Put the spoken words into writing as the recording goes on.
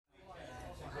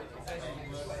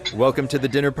Welcome to the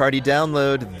Dinner Party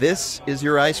Download. This is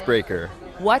your icebreaker.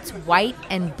 What's white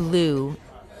and blue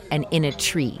and in a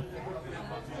tree?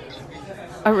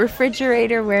 A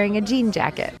refrigerator wearing a jean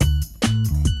jacket.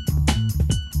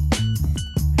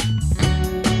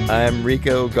 I'm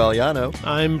Rico Galliano.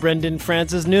 I'm Brendan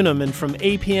Francis Newnham, and from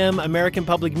APM American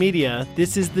Public Media,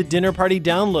 this is the Dinner Party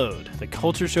Download, the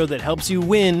culture show that helps you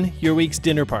win your week's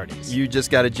dinner parties. You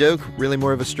just got a joke, really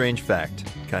more of a strange fact.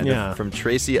 Kind of. From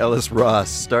Tracee Ellis Ross,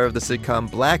 star of the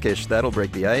sitcom Blackish. That'll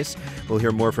break the ice. We'll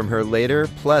hear more from her later.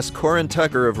 Plus, Corin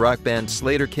Tucker of rock band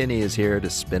Sleater-Kinney is here to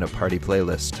spin a party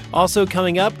playlist. Also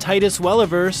coming up, Titus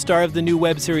Welliver, star of the new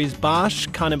web series Bosch,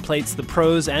 contemplates the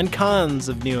pros and cons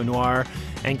of neo-noir.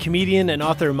 And comedian and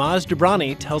author Maz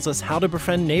Jobrani tells us how to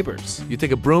befriend neighbors. You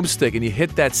take a broomstick and you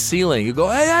hit that ceiling. You go,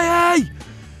 hey,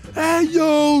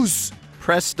 yos!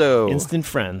 Presto. Instant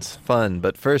friends. Fun.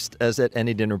 But first, as at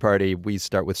any dinner party, we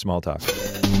start with small talk.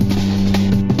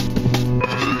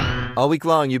 All week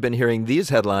long, you've been hearing these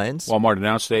headlines. Walmart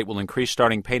announced it will increase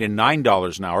starting pay to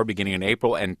 $9 an hour beginning in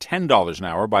April and $10 an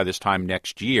hour by this time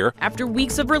next year. After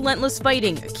weeks of relentless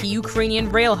fighting, a key Ukrainian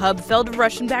rail hub fell to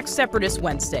Russian-backed separatists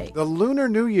Wednesday. The Lunar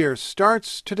New Year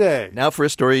starts today. Now for a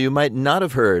story you might not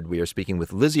have heard. We are speaking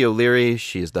with Lizzie O'Leary.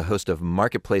 She is the host of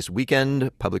Marketplace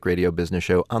Weekend, public radio business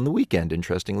show on the weekend,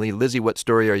 interestingly. Lizzie, what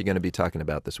story are you going to be talking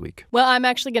about this week? Well, I'm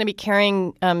actually going to be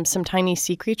carrying some tiny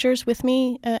sea creatures with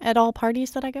me at all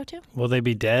parties that I go to. Will they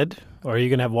be dead, or are you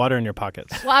going to have water in your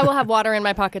pockets? Well, I will have water in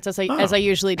my pockets as I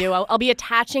usually do. I'll be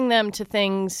attaching them to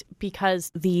things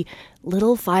because the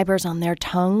little fibers on their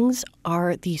tongues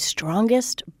are the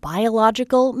strongest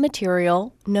biological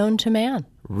material known to man.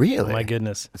 Really? Oh, my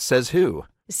goodness. Says who?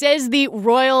 Says the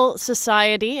Royal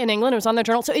Society in England. It was on their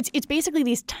journal. So it's basically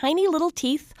these tiny little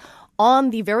teeth on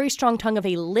the very strong tongue of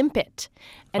a limpet.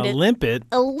 And a limpet?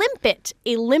 A limpet.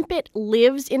 A limpet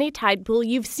lives in a tide pool.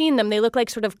 You've seen them. They look like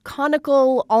sort of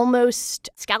conical, almost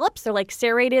scallops. They're like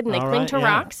serrated and they cling to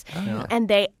rocks. Oh, yeah. And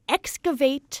they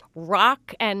excavate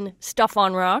rock and stuff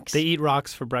on rocks. They eat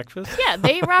rocks for breakfast? Yeah,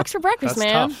 they eat rocks for breakfast,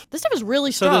 man. Tough. This stuff is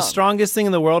really strong. So the strongest thing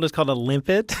in the world is called a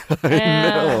limpet? I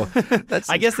know.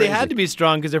 I guess crazy. They had to be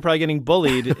strong because they're probably getting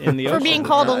bullied in the ocean. For being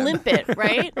called a limpet,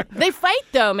 right? They fight,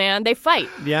 though, man. They fight.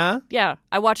 Yeah? Yeah.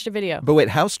 I watched a video. But wait,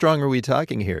 how strong are we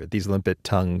talking here, these limpet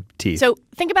tongue teeth? So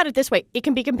think about it this way. It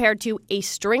can be compared to a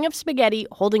string of spaghetti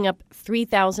holding up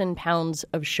 3,000 pounds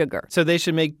of sugar. So they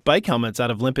should make bike helmets out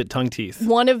of limpet tongue teeth.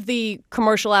 One of the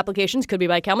commercial applications could be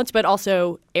bike helmets, but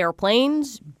also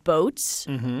airplanes, boats,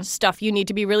 stuff you need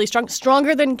to be really strong.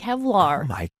 Stronger than Kevlar. Oh,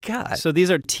 my God. So these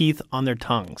are teeth on their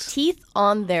tongues. Teeth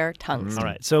on their tongues. All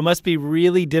right. So it must be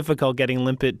really difficult getting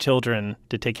limpet children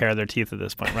to take care of their teeth at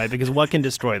this point, right? Because what can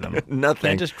destroy them?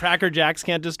 Nothing. Just Cracker Jacks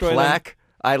can't destroy Plaque? them?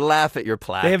 I laugh at your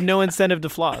plaque. They have no incentive to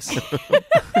floss.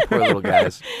 Poor little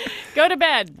guys. Go to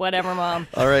bed. Whatever, Mom.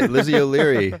 All right, Lizzie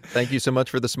O'Leary, thank you so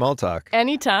much for the small talk.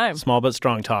 Anytime. Small but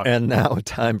strong talk. And now,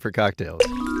 time for cocktails.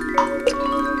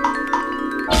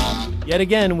 Yet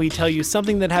again, we tell you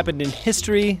something that happened in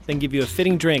history, then give you a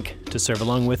fitting drink to serve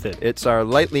along with it. It's our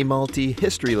lightly malty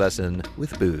history lesson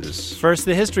with booze. First,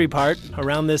 the history part.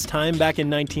 Around this time, back in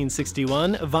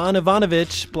 1961, Ivan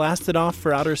Ivanovich blasted off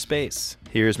for outer space.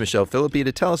 Here's Michelle Philippi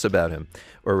to tell us about him,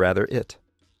 or rather it.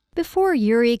 Before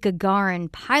Yuri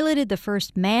Gagarin piloted the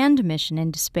first manned mission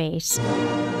into space,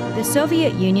 the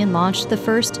Soviet Union launched the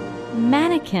first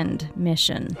mannequined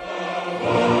mission.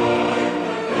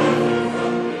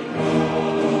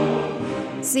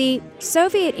 See,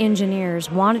 Soviet engineers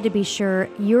wanted to be sure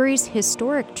Yuri's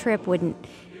historic trip wouldn't,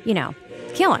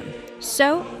 kill him.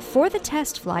 So, for the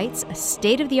test flights, a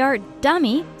state-of-the-art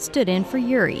dummy stood in for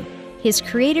Yuri. His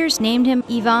creators named him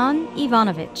Ivan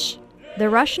Ivanovich, the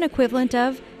Russian equivalent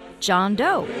of John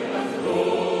Doe.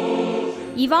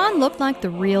 Ivan looked like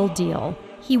the real deal.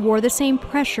 He wore the same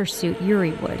pressure suit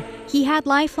Yuri would. He had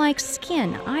lifelike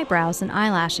skin, eyebrows, and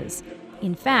eyelashes.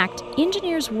 In fact,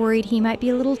 engineers worried he might be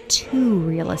a little too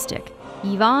realistic.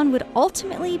 Ivan would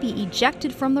ultimately be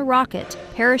ejected from the rocket,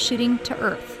 parachuting to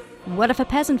Earth. What if a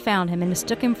peasant found him and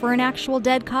mistook him for an actual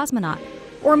dead cosmonaut?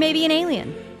 Or maybe an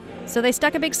alien? So they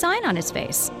stuck a big sign on his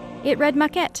face. It read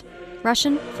Maquette,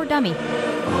 Russian for dummy.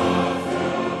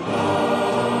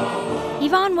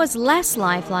 Ivan was less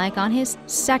lifelike on his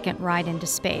second ride into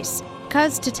space.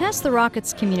 Because to test the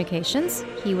rocket's communications,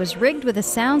 he was rigged with a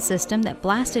sound system that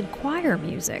blasted choir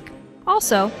music.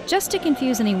 Also, just to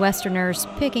confuse any Westerners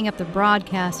picking up the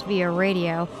broadcast via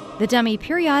radio, the dummy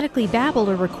periodically babbled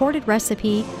a recorded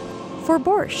recipe for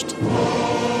borscht.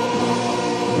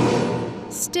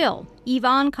 Still,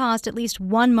 Ivan caused at least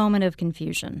one moment of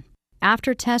confusion.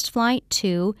 After test flight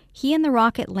 2, he and the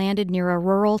rocket landed near a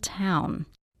rural town.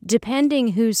 Depending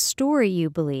whose story you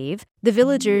believe, the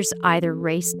villagers either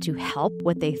raced to help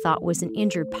what they thought was an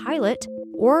injured pilot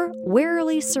or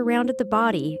warily surrounded the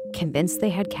body, convinced they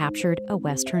had captured a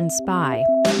Western spy.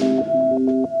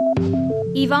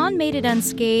 Ivan made it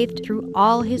unscathed through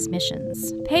all his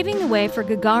missions, paving the way for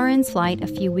Gagarin's flight a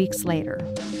few weeks later.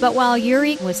 But while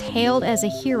Yuri was hailed as a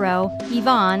hero,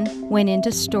 Ivan went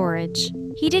into storage.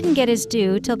 He didn't get his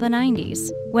due till the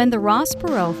 90s, when the Ross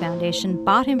Perot Foundation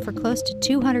bought him for close to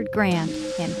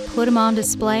 $200,000 and put him on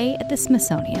display at the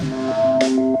Smithsonian.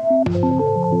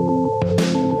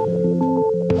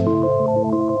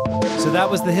 So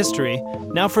that was the history.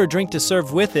 Now for a drink to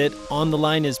serve with it, on the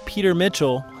line is Peter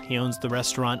Mitchell. He owns the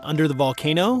restaurant Under the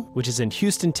Volcano, which is in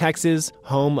Houston, Texas,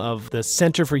 home of the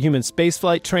Center for Human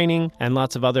Spaceflight Training and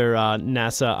lots of other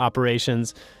NASA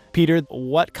operations. Peter,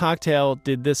 what cocktail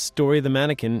did this Story of the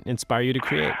Mannequin inspire you to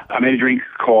create? I made a drink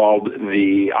called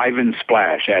the Ivan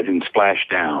Splash, as in splash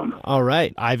down. All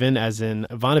right. Ivan, as in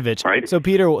Ivanovich. Right. So,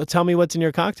 Peter, tell me what's in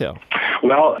your cocktail.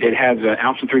 Well, it has 1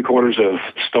 3/4 ounces of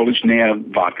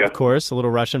Stolichnaya vodka. Of course, a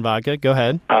little Russian vodka. Go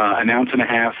ahead. 1.5 ounces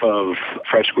of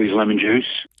fresh squeezed lemon juice.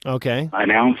 Okay.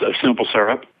 1 ounce of simple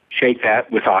syrup. Shake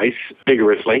that with ice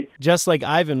vigorously. Just like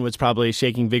Ivan was probably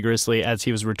shaking vigorously as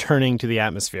he was returning to the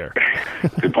atmosphere.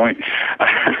 Good point.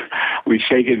 We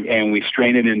shake it and we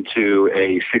strain it into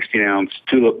a 16-ounce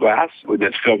tulip glass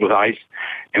that's filled with ice,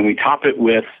 and we top it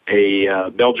with a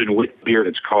Belgian wit beer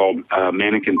that's called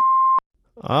Mannequin.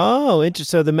 Oh,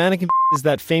 interesting. So the Mannequin is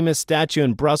that famous statue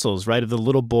in Brussels, right, of the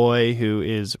little boy who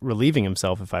is relieving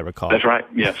himself, if I recall. That's right,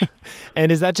 yes.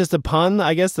 And is that just a pun,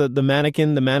 I guess, the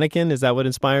mannequin, is that what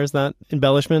inspires that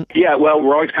embellishment? Yeah, well,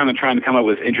 we're always kind of trying to come up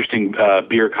with interesting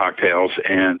beer cocktails,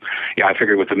 and yeah, I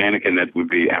figured with the mannequin that would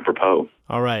be apropos.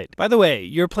 All right. By the way,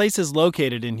 your place is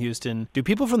located in Houston. Do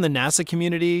people from the NASA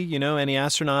community, any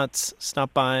astronauts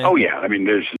stop by? Oh, yeah. I mean,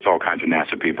 there's all kinds of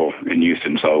NASA people in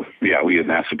Houston, so yeah, we have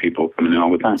NASA people coming in all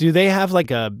the time. Do they have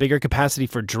like a bigger capacity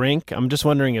for drink? I'm just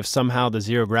wondering if somehow the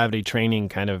zero gravity training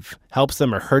kind of helps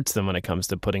them or hurts them when it comes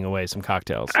to putting away some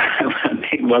cocktails.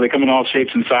 Well, they come in all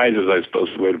shapes and sizes, I suppose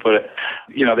is the way to put it.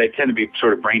 They tend to be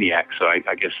sort of brainiacs, so I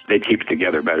guess they keep it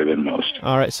together better than most.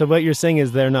 All right, so what you're saying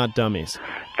is they're not dummies.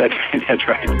 That's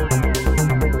right.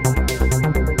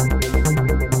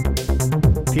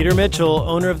 Peter Mitchell,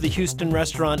 owner of the Houston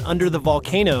restaurant Under the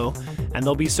Volcano, and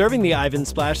they'll be serving the Ivan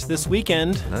Splash this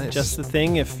weekend. Nice. Just the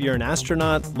thing if you're an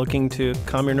astronaut looking to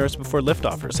calm your nerves before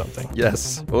liftoff or something.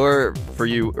 Yes. Or for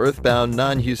you earthbound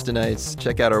non-Houstonites,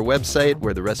 check out our website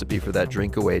where the recipe for that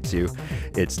drink awaits you.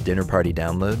 It's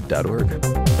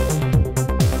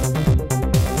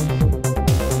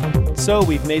dinnerpartydownload.org. So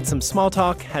we've made some small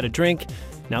talk, had a drink.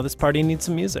 Now this party needs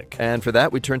some music. And for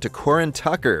that, we turn to Corin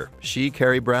Tucker. She,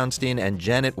 Carrie Brownstein, and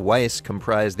Janet Weiss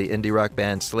comprise the indie rock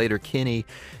band Sleater-Kinney.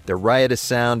 Their riotous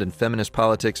sound and feminist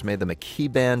politics made them a key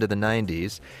band of the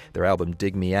 90s. Their album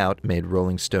Dig Me Out made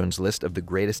Rolling Stone's list of the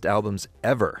greatest albums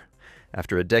ever.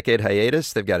 After a decade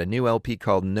hiatus, they've got a new LP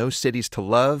called No Cities to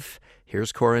Love.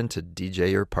 Here's Corin to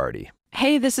DJ your party.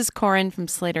 Hey, this is Corin from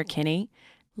Sleater-Kinney.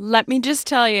 Let me just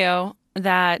tell you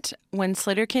that when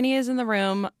Sleater-Kinney is in the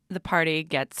room, the party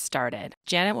gets started.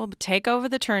 Janet will take over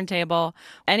the turntable.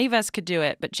 Any of us could do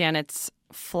it, but Janet's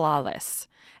flawless.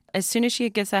 As soon as she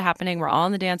gets that happening, we're all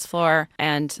on the dance floor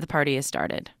and the party is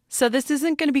started. So this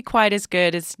isn't going to be quite as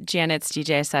good as Janet's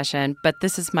DJ session, but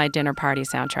this is my dinner party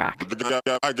soundtrack.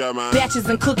 I got my batches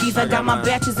and cookies. I got my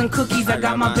batches and cookies. I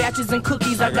got my batches and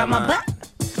cookies. I got my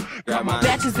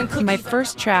batches and cookies. My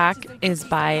first track is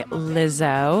by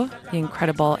Lizzo, the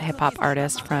incredible hip-hop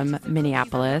artist from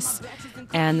Minneapolis,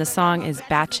 and the song is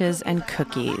Batches and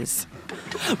Cookies.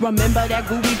 Remember that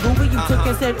gooey you took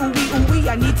and said ooey,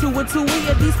 I need 2 or 2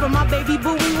 at least for my baby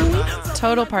booey.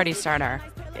 Total party starter.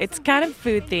 It's kind of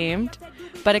food-themed,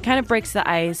 but it kind of breaks the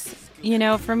ice.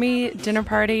 For me, dinner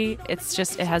party, it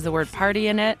has the word party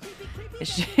in it.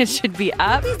 It should be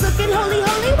up. He's looking holy,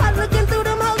 while looking through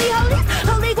them holy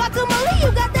guacamole.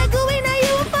 You got that gooey, now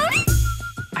you a phony.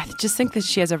 I just think that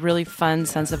she has a really fun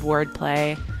sense of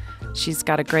wordplay. She's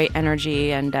got a great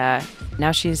energy, and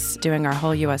now she's doing our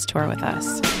whole U.S. tour with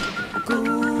us.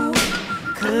 Ooh,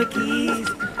 cookies,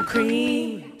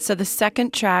 cream. So the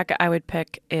second track I would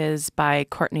pick is by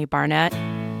Courtney Barnett,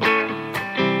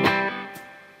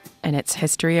 and it's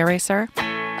History Eraser.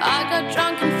 I got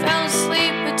drunk and fell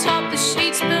asleep atop the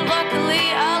sheets, but luckily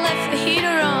I left the heater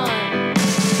on.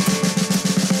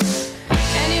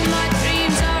 And in my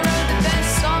dreams I wrote the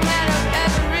best song that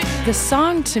I've ever written. The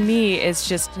song to me is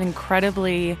just an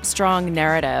incredibly strong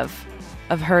narrative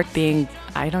of her being,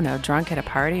 drunk at a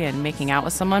party and making out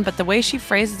with someone, but the way she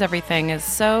phrases everything is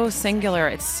so singular,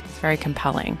 it's very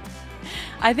compelling.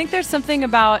 I think there's something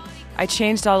about, I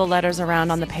changed all the letters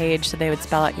around on the page so they would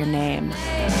spell out your name. In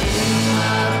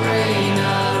my brain,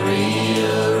 I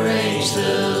rearrange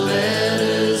the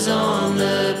letters on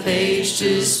the page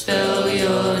to spell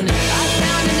your name.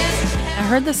 I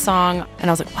heard the song and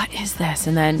I was like, what is this?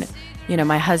 And then,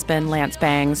 my husband, Lance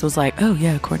Bangs, was like, oh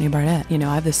yeah, Courtney Barnett. I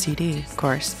have the CD, of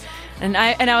course. And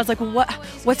I was like,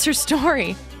 what's your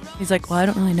story? He's like, well, I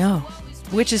don't really know.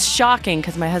 Which is shocking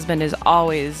because my husband is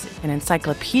always an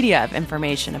encyclopedia of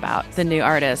information about the new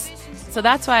artist. So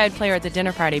that's why I'd play her at the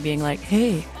dinner party being like,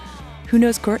 hey, who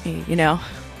knows Courtney?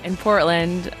 In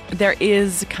Portland, there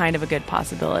is kind of a good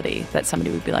possibility that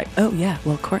somebody would be like, oh yeah,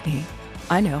 well, Courtney,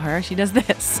 I know her. She does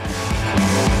this.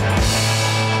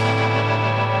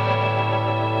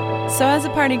 So as the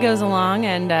party goes along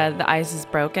and the ice is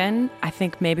broken, I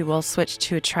think maybe we'll switch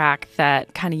to a track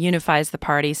that kind of unifies the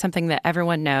party, something that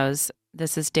everyone knows.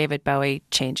 This is David Bowie,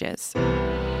 Changes.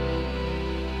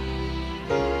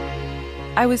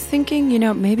 I was thinking,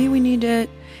 maybe we need to,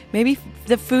 maybe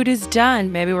the food is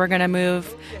done. Maybe we're going to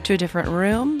move to a different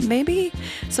room, maybe.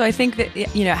 So I think that,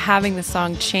 having the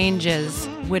song Changes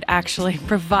would actually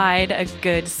provide a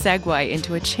good segue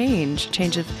into a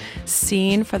change of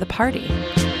scene for the party.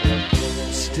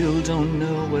 Still don't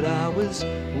know what I was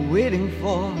waiting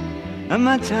for, and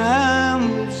my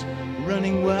time was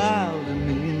running wild, a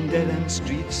million dead-end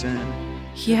streets. And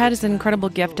he had his incredible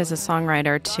gift as a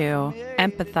songwriter to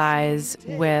empathize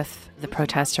with the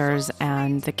protesters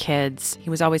and the kids. He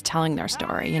was always telling their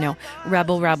story,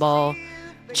 rebel,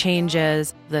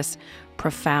 changes, this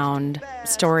profound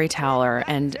storyteller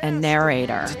and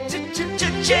narrator.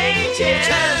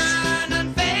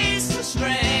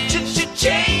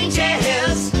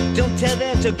 Changes. Don't tell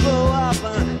them to grow up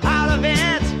out of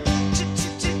it.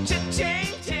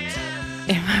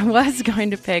 If I was going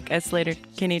to pick a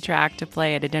Sleater-Kinney track to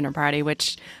play at a dinner party,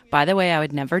 which, by the way, I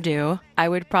would never do, I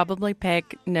would probably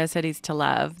pick No Cities to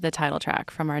Love, the title track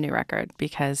from our new record,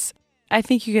 because I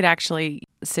think you could actually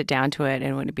sit down to it and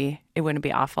it wouldn't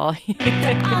be awful.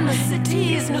 On the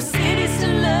cities, no cities to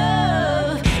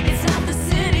love. It's not the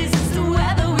cities, it's the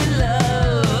weather we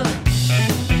love.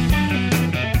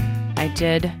 I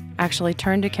did actually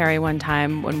turn to Carrie one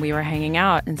time when we were hanging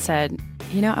out and said,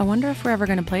 I wonder if we're ever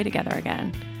going to play together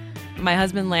again. My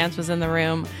husband Lance was in the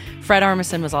room. Fred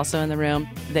Armisen was also in the room.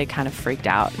 They kind of freaked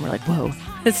out and were like, whoa,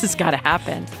 this has got to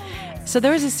happen. So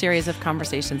there was a series of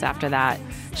conversations after that.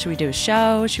 Should we do a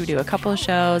show? Should we do a couple of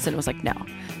shows? And it was like, no,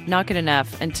 not good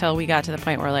enough, until we got to the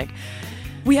point where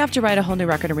we have to write a whole new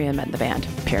record and reinvent the band,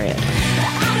 period.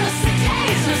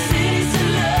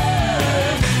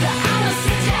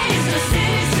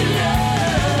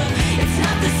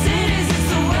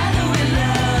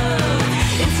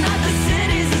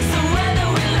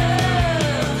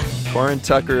 Corin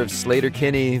Tucker of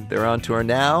Sleater-Kinney, they're on tour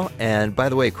now. And by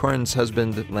the way, Corin's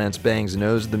husband, Lance Bangs,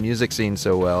 knows the music scene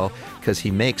so well because he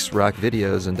makes rock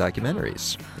videos and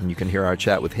documentaries. And you can hear our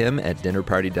chat with him at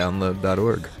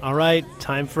dinnerpartydownload.org. All right,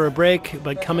 time for a break.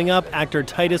 But coming up, actor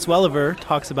Titus Welliver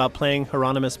talks about playing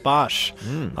Hieronymus Bosch.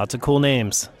 Lots of cool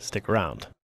names. Stick around.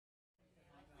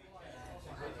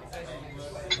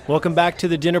 Welcome back to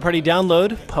the Dinner Party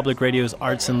Download, Public Radio's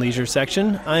Arts and Leisure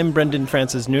section. I'm Brendan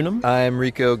Francis Newnham. I'm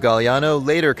Rico Galliano.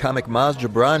 Later, comic Maz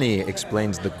Jobrani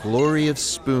explains the glory of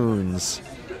spoons.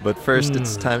 But first,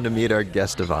 it's time to meet our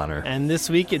guest of honor. And this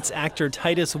week, it's actor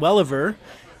Titus Welliver.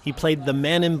 He played the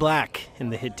Man in Black in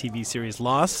the hit TV series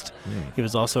Lost. He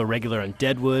was also a regular on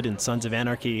Deadwood and Sons of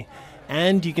Anarchy.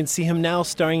 And you can see him now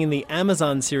starring in the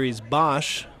Amazon series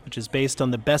Bosch, which is based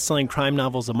on the best-selling crime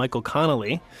novels of Michael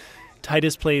Connelly.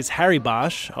 Titus plays Harry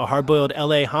Bosch, a hard-boiled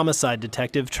L.A. homicide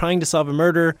detective trying to solve a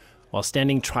murder while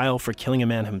standing trial for killing a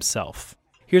man himself.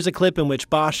 Here's a clip in which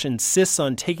Bosch insists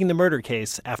on taking the murder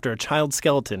case after a child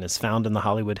skeleton is found in the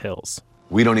Hollywood Hills.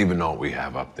 We don't even know what we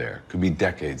have up there. Could be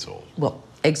decades old. Well,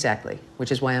 exactly,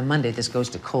 which is why on Monday this goes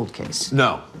to cold case.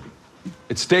 No,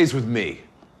 it stays with me.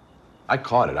 I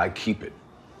caught it, I keep it.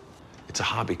 It's a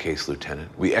hobby case, Lieutenant.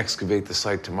 We excavate the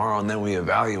site tomorrow and then we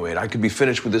evaluate. I could be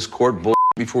finished with this court bull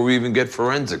before we even get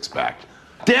forensics back.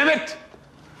 Damn it!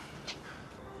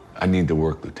 I need the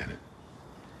work, Lieutenant.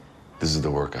 This is the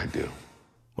work I do.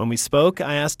 When we spoke,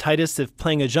 I asked Titus if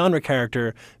playing a genre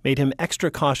character made him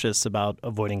extra cautious about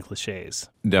avoiding cliches.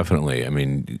 Definitely. I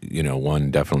mean,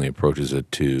 one definitely approaches it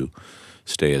to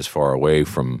stay as far away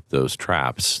from those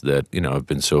traps that, have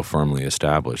been so firmly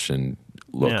established. And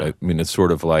look, I mean, it's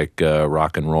sort of like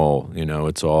rock and roll.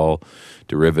 It's all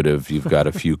derivative. You've got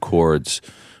a few chords.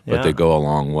 but they go a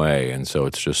long way. And so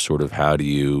it's just sort of how do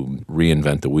you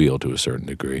reinvent the wheel to a certain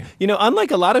degree. You know,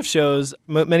 unlike a lot of shows,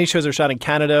 many shows are shot in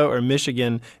Canada or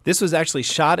Michigan. This was actually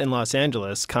shot in Los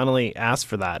Angeles. Connolly asked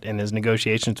for that in his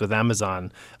negotiations with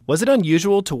Amazon. Was it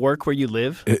unusual to work where you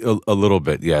live? A little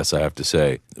bit, yes, I have to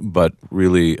say. But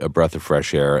really a breath of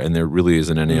fresh air, and there really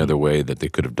isn't any other way that they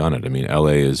could have done it. I mean,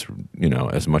 L.A. is,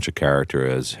 as much a character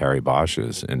as Harry Bosch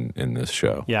is in this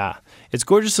show. Yeah. It's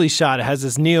gorgeously shot. It has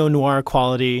this neo-noir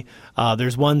quality.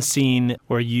 There's one scene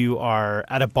where you are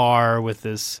at a bar with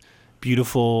this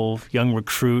beautiful young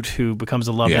recruit who becomes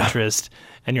a love interest,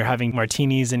 and you're having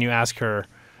martinis, and you ask her,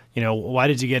 why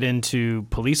did you get into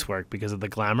police work? Because of the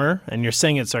glamour? And you're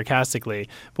saying it sarcastically.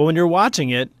 But when you're watching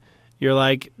it, you're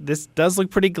like, this does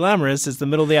look pretty glamorous. It's the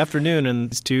middle of the afternoon, and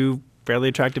these two fairly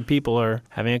attractive people are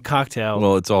having a cocktail.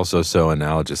 Well, it's also so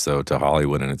analogous, though, to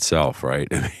Hollywood in itself, right?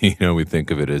 I mean, we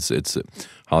think of it as it's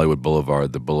Hollywood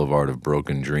Boulevard, the boulevard of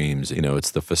broken dreams.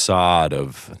 It's the facade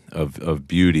of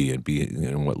beauty,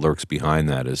 and what lurks behind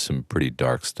that is some pretty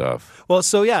dark stuff. Well,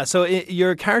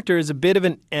 your character is a bit of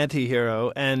an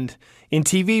anti-hero, and in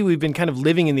TV, we've been kind of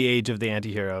living in the age of the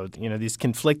anti-hero. These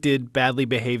conflicted, badly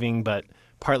behaving, but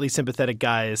partly sympathetic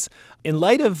guys. In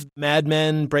light of Mad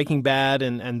Men, Breaking Bad,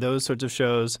 and those sorts of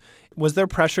shows, was there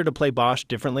pressure to play Bosch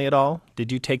differently at all?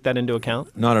 Did you take that into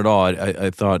account? Not at all.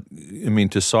 I thought,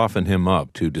 to soften him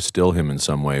up, to distill him in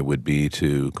some way would be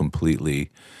to completely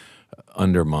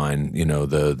undermine,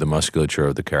 the musculature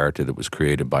of the character that was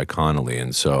created by Connolly.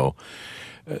 And so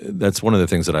that's one of the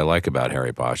things that I like about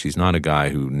Harry Bosch. He's not a guy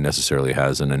who necessarily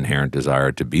has an inherent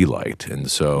desire to be liked. And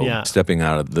so stepping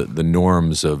out of the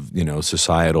norms of,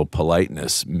 societal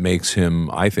politeness makes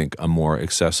him, I think, a more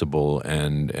accessible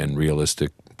and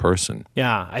realistic person.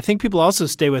 Yeah, I think people also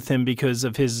stay with him because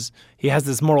of he has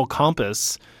this moral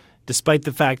compass, despite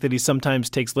the fact that he sometimes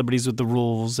takes liberties with the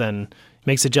rules and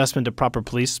makes adjustment to proper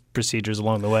police procedures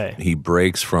along the way. He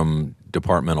breaks from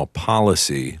departmental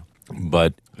policy,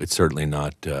 but it's certainly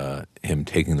not him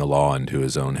taking the law into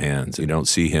his own hands. You don't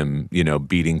see him,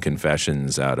 beating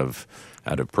confessions out of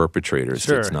perpetrators.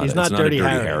 Sure, he's not Dirty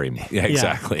Harry. Yeah,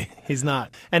 exactly. He's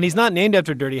not. And he's not named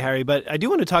after Dirty Harry, but I do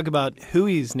want to talk about who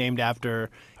he's named after,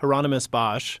 Hieronymus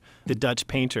Bosch, the Dutch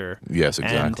painter. Yes,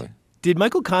 exactly. And did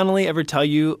Michael Connolly ever tell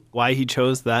you why he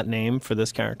chose that name for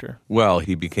this character? Well,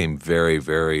 he became very,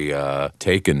 very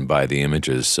taken by the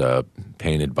images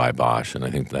painted by Bosch, and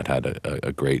I think that had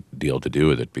a great deal to do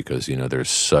with it because, there's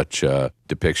such a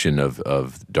depiction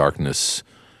of darkness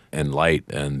and light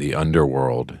and the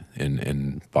underworld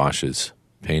in Bosch's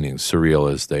paintings,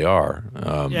 surreal as they are.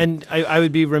 And I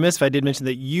would be remiss if I did mention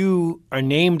that you are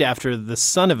named after the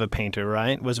son of a painter,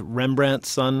 right? Was Rembrandt's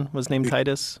son was named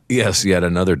Titus? Yes, yet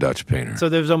another Dutch painter. So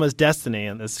there's almost destiny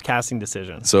in this casting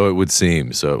decision. So it would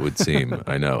seem.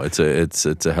 I know it's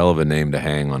a hell of a name to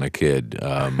hang on a kid,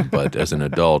 but as an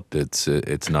adult,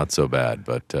 it's not so bad.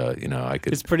 But I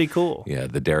could. It's pretty cool. Yeah,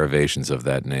 the derivations of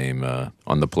that name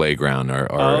on the playground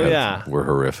were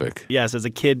horrific. Yes, as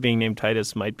a kid, being named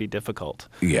Titus might be difficult.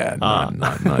 Yeah,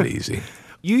 not easy.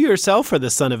 You yourself are the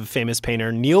son of a famous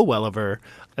painter, Neil Welliver.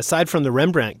 Aside from the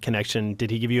Rembrandt connection, did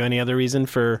he give you any other reason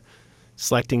for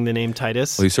selecting the name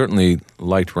Titus? Well, he certainly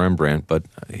liked Rembrandt, but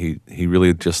he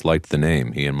really just liked the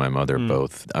name, he and my mother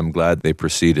both. I'm glad they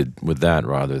proceeded with that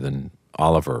rather than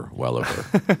Oliver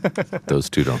Welliver. Those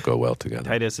two don't go well together.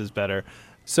 Titus is better.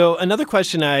 So another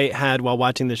question I had while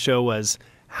watching the show was,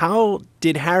 how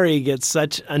did Harry get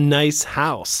such a nice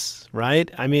house?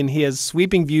 Right? I mean, he has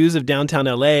sweeping views of downtown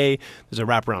L.A. There's a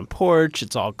wraparound porch.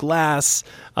 It's all glass.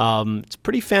 It's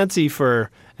pretty fancy for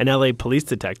an L.A. police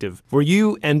detective. Were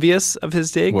you envious of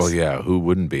his digs? Well, yeah. Who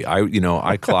wouldn't be?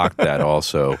 I clocked that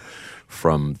also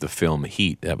from the film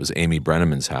Heat. That was Amy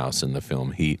Brenneman's house in the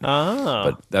film Heat.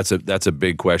 Oh. But that's a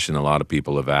big question a lot of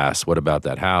people have asked. What about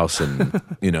that house? And,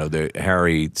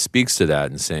 Harry speaks to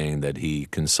that in saying that he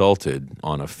consulted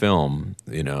on a film,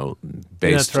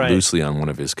 based loosely on one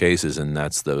of his cases, and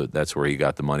that's where he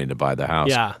got the money to buy the house.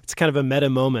 Yeah, it's kind of a meta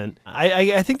moment.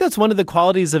 I think that's one of the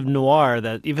qualities of noir,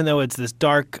 that even though it's this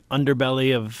dark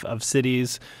underbelly of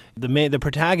cities, the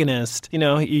protagonist,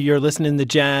 you're listening to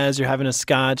jazz, you're having a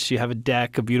scotch, you have a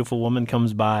deck, a beautiful woman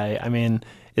comes by. I mean,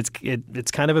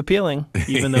 it's kind of appealing,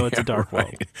 even though it's a dark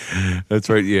world. That's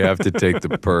right. You have to take the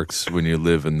perks when you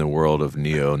live in the world of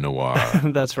neo-noir.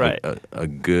 That's right. A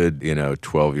good,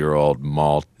 12-year-old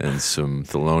malt and some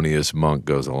Thelonious Monk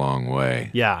goes a long way.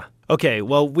 Yeah. Okay,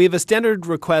 well, we have a standard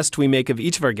request we make of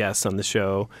each of our guests on the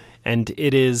show, and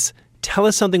it is, tell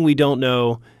us something we don't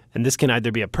know. And this can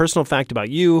either be a personal fact about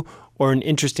you or an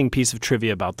interesting piece of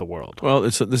trivia about the world? Well,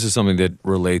 this is something that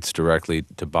relates directly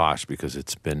to Bosch because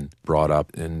it's been brought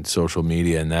up in social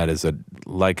media, and that is that,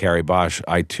 like Harry Bosch,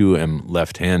 I too am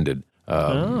left-handed.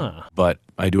 But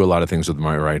I do a lot of things with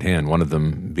my right hand, one of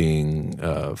them being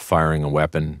firing a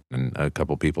weapon. And a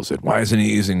couple people said, why isn't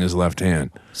he using his left hand?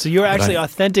 So you're actually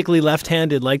authentically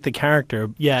left-handed like the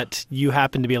character, yet you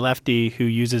happen to be a lefty who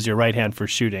uses your right hand for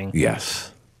shooting.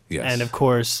 Yes. Yes. And of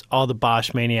course, all the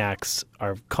Bosch maniacs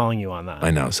are calling you on that.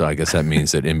 I know. So I guess that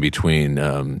means that in between,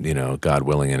 God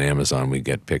willing, and Amazon, we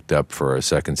get picked up for a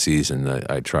second season.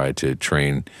 I try to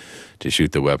train to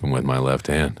shoot the weapon with my left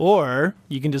hand. Or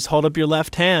you can just hold up your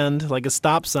left hand like a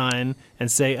stop sign and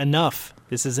say, enough.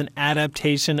 This is an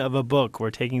adaptation of a book.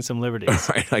 We're taking some liberties.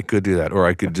 Right, I could do that. Or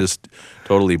I could just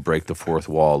totally break the fourth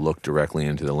wall, look directly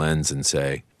into the lens and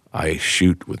say, I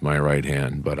shoot with my right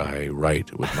hand, but I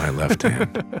write with my left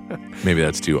hand. Maybe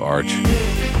that's too arch.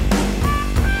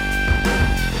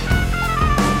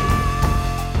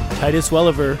 Titus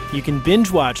Welliver, you can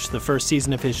binge watch the first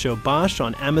season of his show Bosch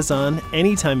on Amazon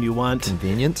anytime you want.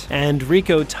 Convenient. And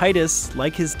Rico Titus,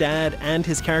 like his dad and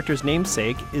his character's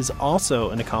namesake, is also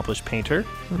an accomplished painter.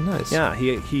 Oh, nice. Yeah,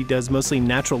 he does mostly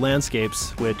natural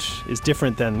landscapes, which is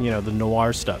different than, the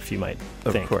noir stuff you might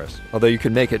think. Of course. Although you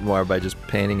can make it noir by just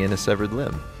painting in a severed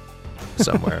limb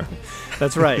somewhere.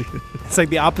 That's right. It's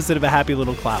like the opposite of a happy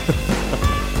little cloud.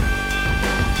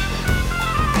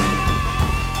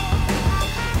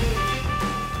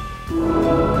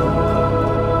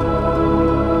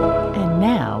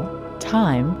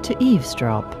 Time to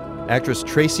eavesdrop. Actress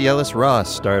Tracee Ellis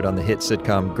Ross starred on the hit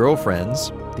sitcom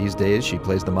Girlfriends. These days, she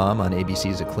plays the mom on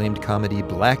ABC's acclaimed comedy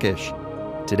Blackish.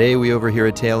 Today, we overhear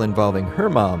a tale involving her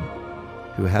mom,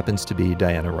 who happens to be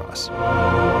Diana Ross.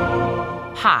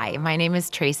 Hi, my name is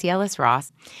Tracee Ellis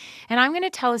Ross, and I'm going to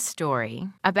tell a story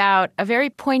about a very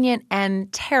poignant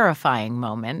and terrifying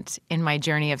moment in my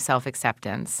journey of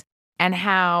self-acceptance, and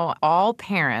how all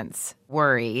parents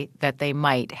worry that they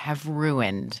might have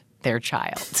ruined their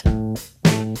child.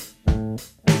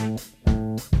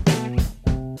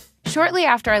 Shortly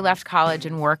after I left college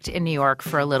and worked in New York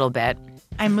for a little bit,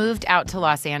 I moved out to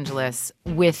Los Angeles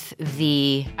with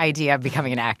the idea of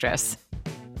becoming an actress.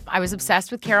 I was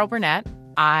obsessed with Carol Burnett.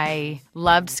 I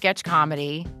loved sketch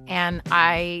comedy, and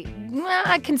I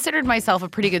considered myself a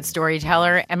pretty good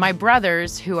storyteller. And my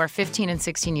brothers, who are 15 and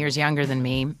 16 years younger than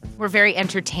me, were very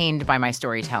entertained by my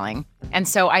storytelling. And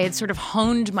so I had sort of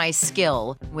honed my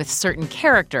skill with certain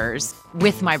characters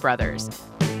with my brothers.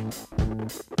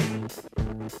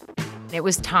 It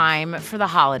was time for the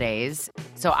holidays,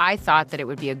 so I thought that it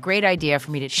would be a great idea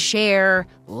for me to share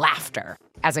laughter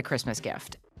as a Christmas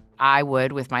gift. I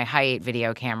would, with my Hi8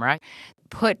 video camera,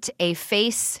 put a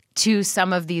face to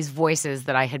some of these voices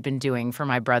that I had been doing for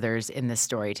my brothers in this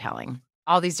storytelling.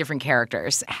 All these different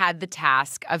characters had the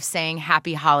task of saying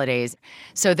happy holidays.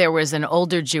 So there was an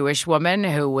older Jewish woman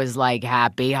who was like,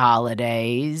 happy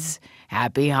holidays,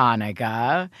 happy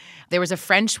Hanukkah. There was a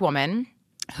French woman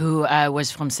who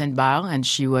was from Saint-Bar, and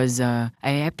she was,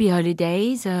 happy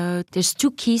holidays. There's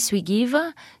 2 kisses we give,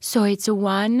 so it's a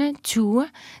 1, 2.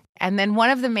 And then one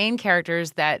of the main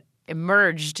characters that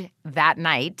emerged that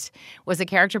night was a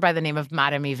character by the name of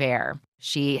Madame Hiver.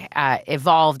 She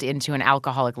evolved into an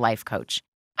alcoholic life coach.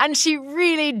 And she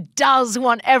really does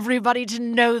want everybody to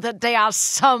know that they are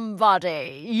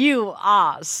somebody. You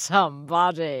are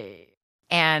somebody.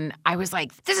 And I was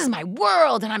like, this is my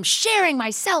world, and I'm sharing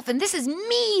myself, and this is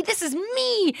me,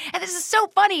 and this is so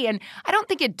funny. And I don't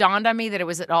think it dawned on me that it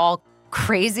was at all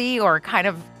crazy or kind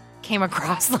of came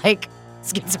across like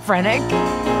schizophrenic.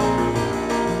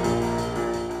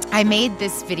 I made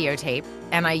this videotape,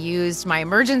 and I used my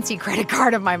emergency credit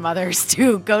card of my mother's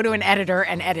to go to an editor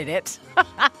and edit it.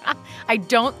 I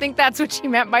don't think that's what she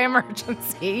meant by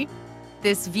emergency.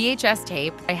 This VHS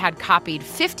tape I had copied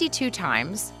 52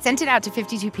 times, sent it out to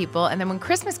 52 people, and then when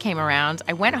Christmas came around,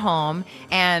 I went home,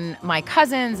 and my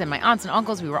cousins and my aunts and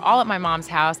uncles, we were all at my mom's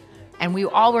house, and we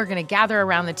all were going to gather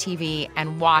around the TV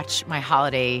and watch my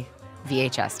holiday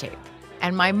VHS tape.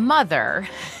 And my mother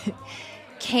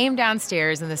came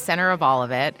downstairs in the center of all of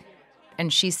it,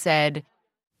 and she said,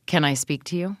 "Can I speak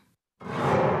to you?"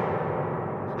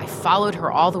 I followed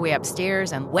her all the way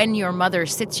upstairs, and when your mother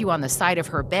sits you on the side of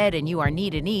her bed and you are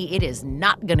knee to knee, it is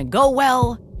not gonna go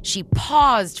well. She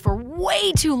paused for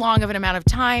way too long of an amount of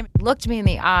time, looked me in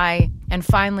the eye, and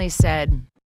finally said,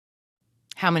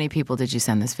 "How many people did you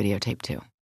send this videotape to?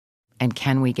 And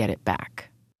can we get it back?"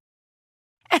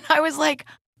 And I was like,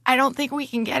 I don't think we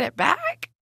can get it back.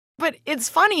 But it's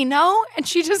funny, no? And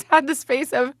she just had this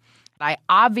face of, I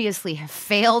obviously have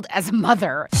failed as a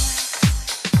mother.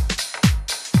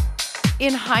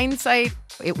 in hindsight,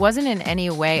 it wasn't in any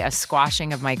way a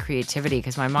squashing of my creativity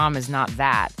because my mom is not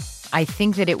that. I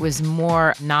think that it was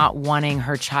more not wanting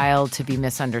her child to be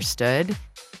misunderstood.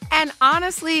 And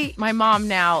honestly, my mom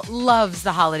now loves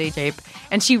the holiday tape,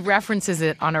 and she references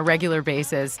it on a regular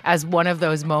basis as one of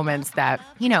those moments that,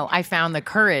 I found the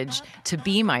courage to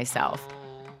be myself.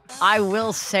 I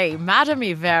will say, Madame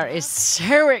Yver is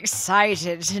so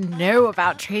excited to know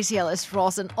about Tracee Ellis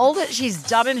Ross and all that she's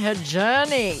done in her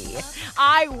journey.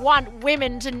 I want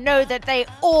women to know that they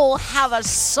all have a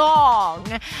song.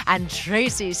 And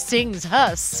Tracee sings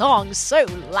her song so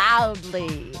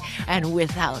loudly and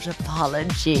without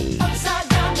apology. Upside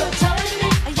down, you're turning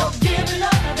me. You're giving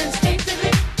love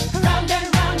instinctively. Round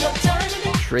and round, you're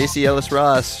turning me. Tracee Ellis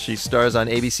Ross, she stars on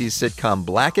ABC's sitcom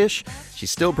Blackish. She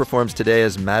still performs today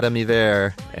as Madame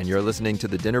Yver, and you're listening to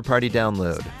the Dinner Party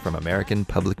Download from American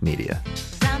Public Media.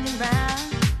 Round and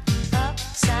round,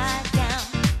 upside down.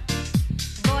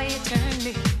 Boy, you turn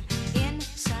me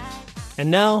inside out.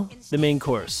 And now, the main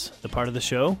course, the part of the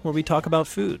show where we talk about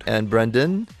food. And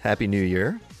Brendan, Happy New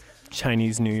Year.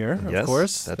 Chinese New Year, of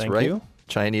course. That's Thank right. you.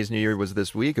 Chinese New Year was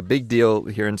this week, a big deal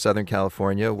here in Southern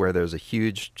California where there's a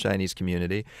huge Chinese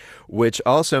community, which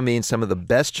also means some of the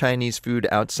best Chinese food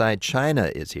outside China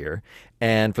is here.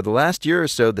 And for the last year or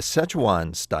so, the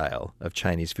Szechuan style of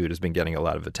Chinese food has been getting a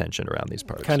lot of attention around these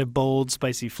parts. Kind of bold,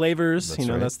 spicy flavors. That's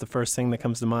right. That's the first thing that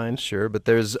comes to mind. Sure, but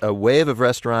there's a wave of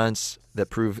restaurants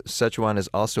that prove Szechuan is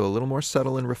also a little more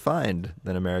subtle and refined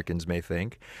than Americans may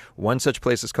think. One such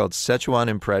place is called Szechuan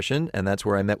Impression, and that's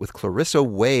where I met with Clarissa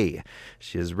Wei.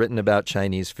 She has written about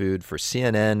Chinese food for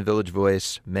CNN, Village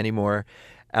Voice, many more.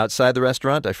 Outside the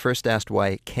restaurant, I first asked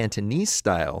why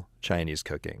Cantonese-style Chinese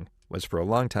cooking was for a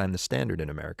long time the standard in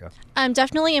America.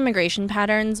 Definitely immigration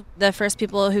patterns. The first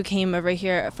people who came over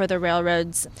here for the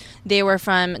railroads, they were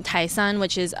from Taisan,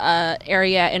 which is an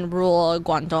area in rural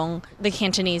Guangdong, the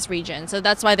Cantonese region. So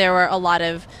that's why there were a lot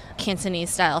of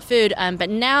Cantonese-style food. But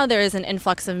now there is an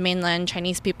influx of mainland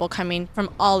Chinese people coming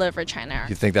from all over China.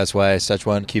 You think that's why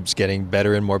Szechuan keeps getting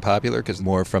better and more popular, because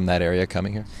more from that area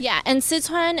coming here? Yeah, and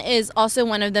Sichuan is also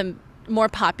one of the more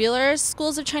popular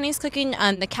schools of Chinese cooking.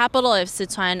 The capital of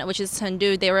Sichuan, which is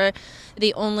Chengdu, they were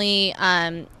the only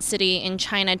city in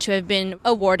China to have been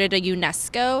awarded a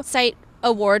UNESCO site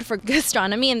award for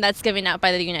gastronomy, and that's given out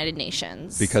by the United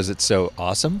Nations. Because it's so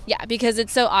awesome? Yeah, because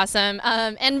it's so awesome.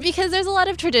 And because there's a lot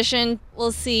of tradition.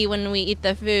 We'll see when we eat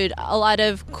the food, a lot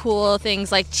of cool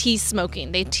things like tea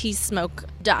smoking. They tea smoke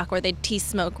duck or they tea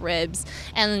smoke ribs.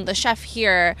 And the chef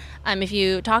here, if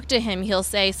you talk to him, he'll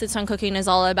say Sichuan cooking is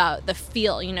all about the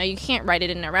feel. You can't write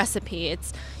it in a recipe.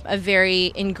 It's a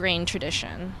very ingrained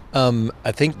tradition.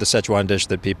 I think the Szechuan dish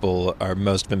that people are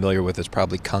most familiar with is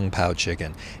probably Kung Pao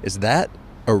chicken. Is that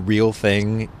a real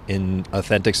thing in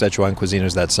authentic Szechuan cuisine, or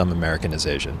is that some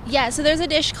Americanization? Yeah, so there's a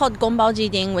dish called Gongbao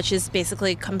Jiding, which is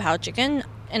basically Kung Pao chicken,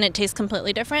 and it tastes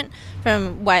completely different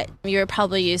from what you're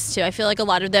probably used to. I feel like a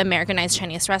lot of the Americanized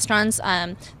Chinese restaurants,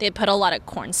 they put a lot of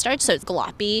cornstarch, so it's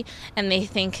gloppy, and they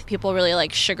think people really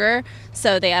like sugar,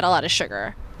 so they add a lot of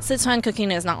sugar. Sichuan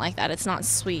cooking is not like that. It's not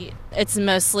sweet. It's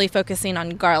mostly focusing on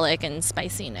garlic and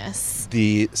spiciness.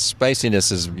 The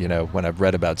spiciness is, when I've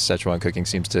read about Szechuan cooking,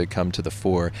 seems to come to the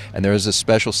fore. And there is a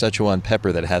special Szechuan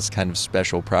pepper that has kind of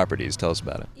special properties. Tell us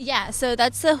about it. Yeah, so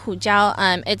that's the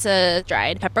hujiao. It's a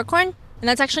dried peppercorn. And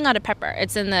that's actually not a pepper.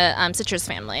 It's in the citrus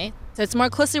family. So it's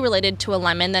more closely related to a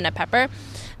lemon than a pepper.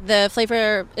 The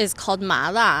flavor is called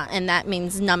mala, and that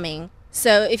means numbing.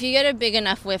 So if you get a big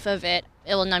enough whiff of it,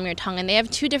 it will numb your tongue. And they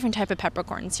have two different types of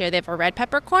peppercorns here. They have a red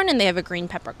peppercorn and they have a green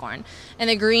peppercorn.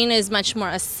 And the green is much more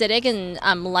acidic and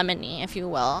lemony, if you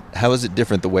will. How is it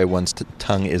different the way one's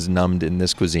tongue is numbed in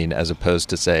this cuisine as opposed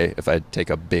to, say, if I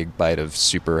take a big bite of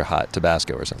super hot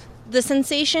Tabasco or something? The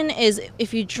sensation is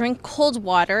if you drink cold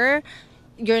water,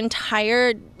 your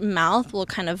entire mouth will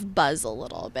kind of buzz a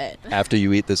little bit. After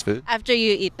you eat this food? After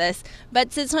you eat this.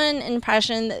 But Sichuan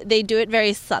Impression, they do it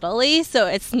very subtly, so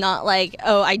it's not like,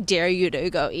 oh, I dare you to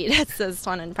go eat at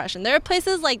Sichuan Impression. There are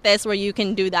places like this where you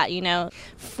can do that,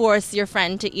 force your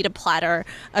friend to eat a platter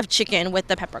of chicken with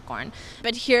the peppercorn.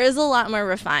 But here is a lot more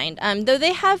refined. Though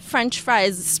they have French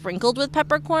fries sprinkled with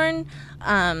peppercorn,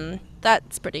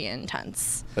 that's pretty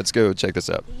intense. Let's go check this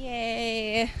out.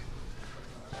 Yay.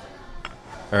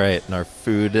 All right, and our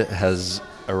food has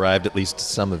arrived, at least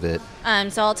some of it.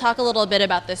 So I'll talk a little bit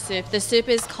about the soup. The soup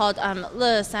is called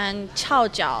乐山翘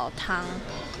脚汤.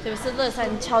 对，是乐山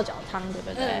翘脚汤，对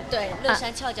不对？对，乐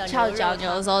山翘脚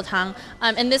牛肉汤.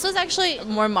 And this was actually a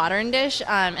more modern dish.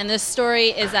 And the story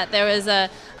is that there was a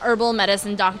herbal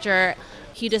medicine doctor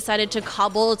he decided to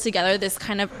cobble together this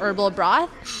kind of herbal broth.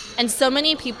 And so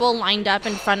many people lined up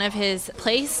in front of his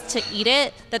place to eat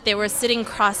it that they were sitting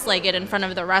cross-legged in front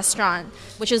of the restaurant,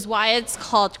 which is why it's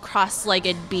called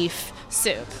cross-legged beef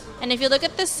soup. And if you look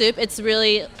at the soup, it's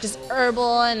really just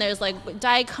herbal, and there's like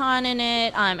daikon in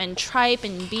it, and tripe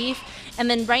and beef. And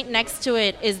then right next to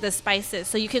it is the spices,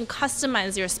 so you can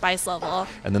customize your spice level.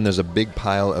 And then there's a big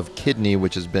pile of kidney,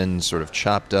 which has been sort of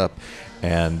chopped up,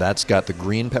 and that's got the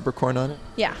green peppercorn on it.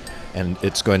 Yeah. And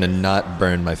it's going to not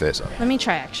burn my face off. Let me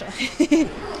try, actually.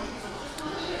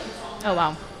 Oh,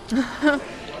 wow.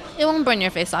 It won't burn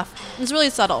your face off. It's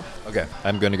really subtle. Okay,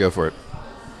 I'm going to go for it.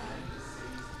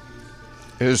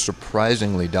 It is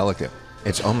surprisingly delicate.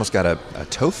 It's almost got a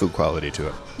tofu quality to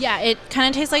it. Yeah, it kind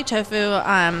of tastes like tofu.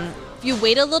 If you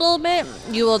wait a little bit,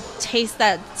 you will taste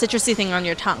that citrusy thing on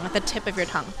your tongue, at the tip of your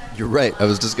tongue. You're right. I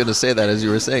was just going to say that as you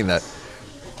were saying that.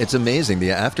 It's amazing.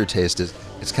 The aftertaste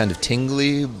it's kind of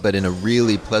tingly, but in a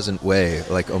really pleasant way,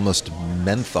 like almost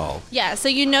menthol. Yeah, so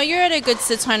you know you're at a good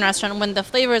Sichuan restaurant when the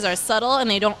flavors are subtle and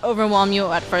they don't overwhelm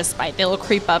you at first bite. They will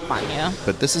creep up on you.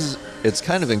 But it's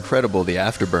kind of incredible, the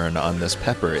afterburn on this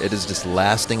pepper. It is just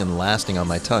lasting and lasting on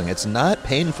my tongue. It's not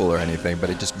painful or anything,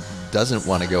 but it just doesn't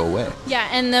want to go away. Yeah,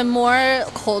 and the more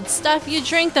cold stuff you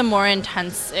drink, the more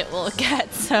intense it will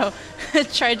get. So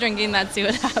try drinking that, see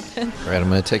what happens. All right, I'm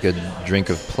going to take a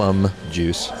drink of plum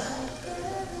juice.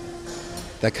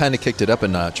 That kind of kicked it up a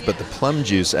notch, but the plum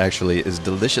juice actually is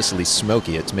deliciously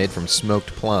smoky. It's made from smoked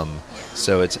plum,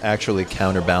 so it's actually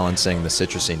counterbalancing the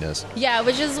citrusiness. Yeah,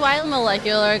 which is why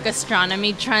molecular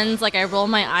gastronomy trends, like I roll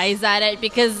my eyes at it,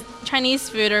 because Chinese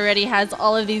food already has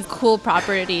all of these cool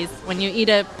properties. When you eat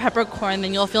a peppercorn,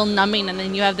 then you'll feel numbing, and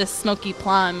then you have this smoky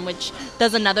plum, which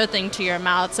does another thing to your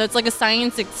mouth. So it's like a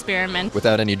science experiment.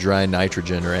 Without any dry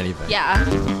nitrogen or anything. Yeah.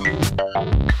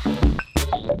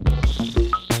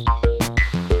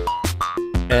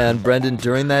 And Brendan,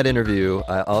 during that interview,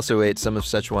 I also ate some of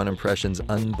Sichuan Impression's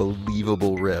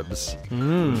unbelievable ribs.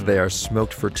 They are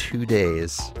smoked for 2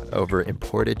 days over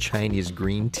imported Chinese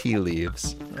green tea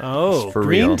leaves. Oh, for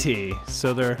green real. tea.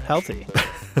 So they're healthy,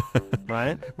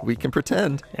 right? We can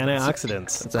pretend.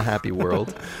 Antioxidants. It's a happy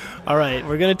world. All right,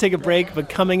 we're going to take a break, but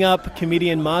coming up,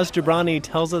 comedian Maz Jobrani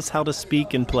tells us how to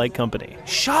speak in polite company.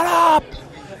 Shut up!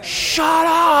 Shut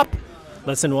up!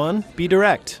 Lesson 1, be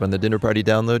direct. When the dinner party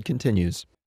download continues.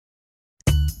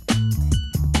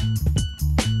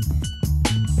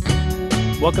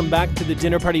 Welcome back to the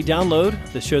Dinner Party Download,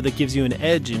 the show that gives you an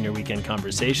edge in your weekend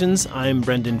conversations. I'm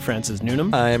Brendan Francis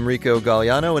Newnham. I'm Rico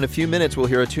Galliano. In a few minutes, we'll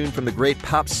hear a tune from the great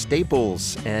pop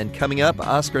staples. And coming up,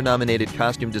 Oscar-nominated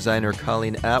costume designer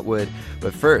Colleen Atwood.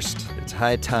 But first, it's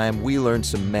high time we learn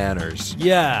some manners.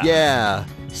 Yeah.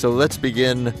 So let's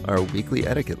begin our weekly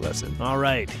etiquette lesson. All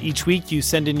right. Each week you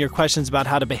send in your questions about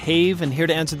how to behave, and here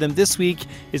to answer them this week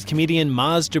is comedian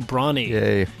Maz Jobrani.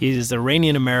 Yay. He is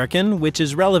Iranian-American, which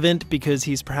is relevant because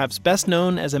he's perhaps best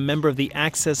known as a member of the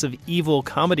Axis of Evil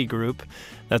comedy group.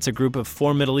 That's a group of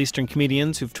 4 Middle Eastern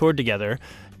comedians who've toured together.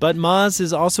 But Maz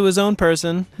is also his own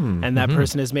person, and that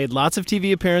person has made lots of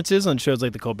TV appearances on shows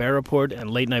like The Colbert Report and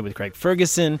Late Night with Craig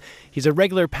Ferguson. He's a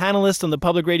regular panelist on the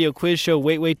public radio quiz show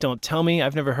Wait, Wait, Don't Tell Me.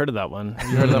 I've never heard of that one. Have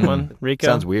you heard of that one, Rico?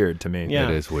 Sounds weird to me. Yeah.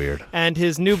 It is weird. And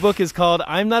his new book is called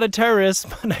I'm Not a Terrorist,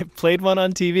 but I Played One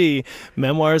on TV,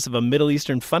 Memoirs of a Middle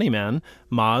Eastern Funny Man.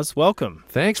 Maz, welcome.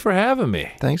 Thanks for having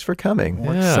me. Thanks for coming.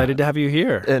 We're excited to have you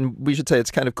here. And we should say it's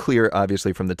kind of clear,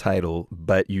 obviously, from the title,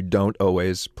 but you don't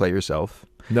always play yourself.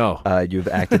 No. You've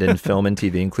acted in film and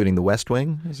TV, including The West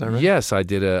Wing. Is that right? Yes, I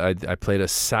did. I played a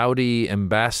Saudi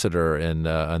ambassador in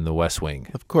The West Wing.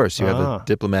 Of course, you have a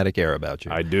diplomatic air about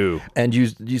you. I do. And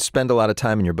you spend a lot of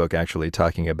time in your book actually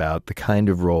talking about the kind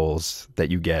of roles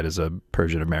that you get as a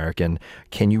Persian American.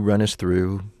 Can you run us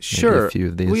through Sure. a few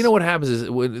of these? Well, you know what happens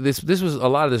is this was a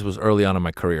lot of this was early on in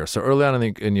my career. So early on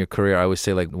in your career, I always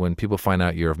say, like, when people find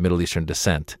out you're of Middle Eastern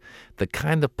descent, the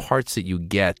kind of parts that you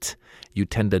get, you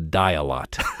tend to die a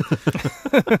lot.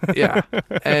 Yeah.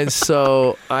 And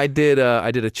so I did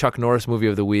a Chuck Norris movie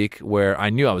of the week where I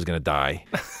knew I was going to die.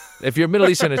 If you're Middle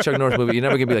Eastern in a Chuck Norris movie, you're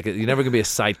never going to be a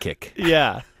sidekick.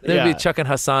 Yeah. There'd be Chuck and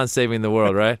Hassan saving the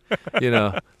world, right? You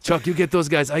know, Chuck, you get those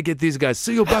guys, I get these guys.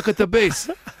 See you back at the base.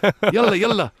 Yalla,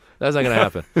 yalla. That's not going to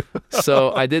happen.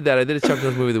 So I did that. I did a Chuck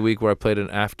Norris movie of the week where I played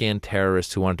an Afghan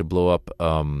terrorist who wanted to blow up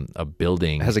a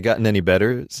building. Has it gotten any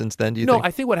better since then, do you think? No, I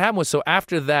think what happened was, so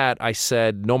after that, I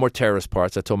said, no more terrorist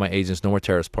parts. I told my agents, no more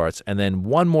terrorist parts. And then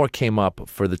one more came up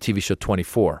for the TV show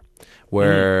 24,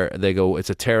 where they go,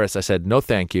 it's a terrorist. I said, no,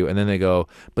 thank you. And then they go,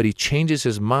 but he changes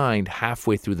his mind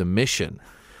halfway through the mission.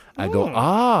 I go,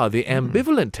 the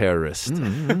ambivalent terrorist.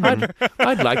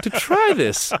 I'd like to try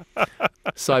this.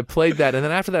 So I played that, and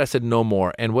then after that I said no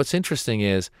more. And what's interesting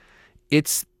is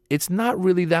it's not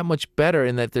really that much better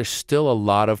in that there's still a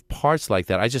lot of parts like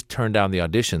that. I just turned down the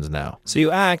auditions now. So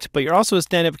you act, but you're also a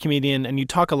stand-up comedian, and you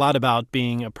talk a lot about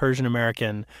being a Persian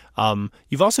American.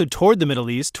 You've also toured the Middle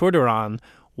East, toured Iran.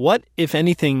 What, if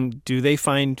anything, do they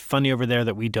find funny over there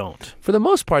that we don't? For the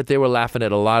most part, they were laughing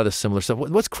at a lot of the similar stuff.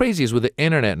 What's crazy is with the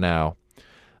internet now,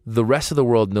 the rest of the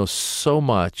world knows so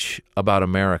much about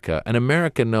America, and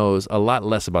America knows a lot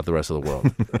less about the rest of the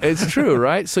world. It's true,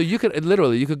 right? So you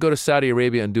could go to Saudi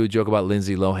Arabia and do a joke about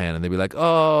Lindsay Lohan, and they'd be like,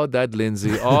 oh, that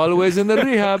Lindsay, always in the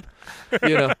rehab.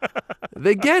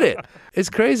 They get it. It's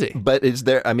crazy. But is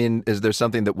there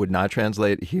something that would not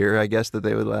translate here, I guess, that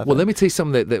they would laugh at? Well, let me tell you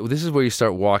something that this is where you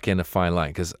start walking a fine line,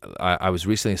 because I was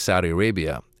recently in Saudi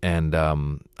Arabia, and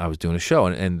I was doing a show,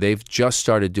 and they've just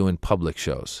started doing public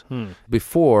shows.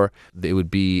 Before, it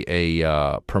would be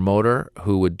a promoter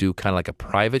who would do kind of like a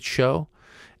private show,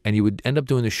 and you would end up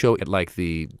doing the show at like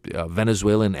the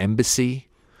Venezuelan embassy.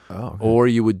 Oh, okay. Or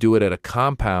you would do it at a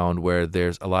compound where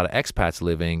there's a lot of expats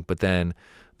living, but then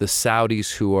the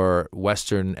Saudis who are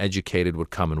Western educated would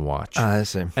come and watch. I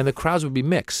see. And the crowds would be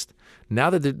mixed. Now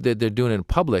that they're doing it in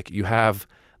public, you have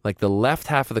like the left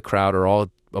half of the crowd are all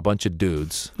a bunch of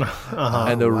dudes,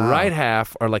 and the right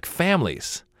half are like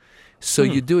families. So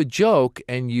you do a joke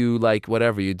and you like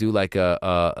whatever, you do like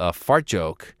a fart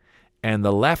joke, and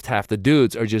the left half, the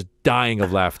dudes, are just dying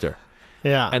of laughter.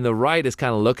 Yeah. And the right is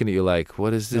kind of looking at you like,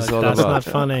 what is this all That's about? not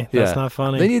funny. That's not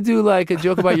funny. Then you do like a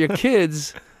joke about your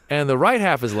kids, and the right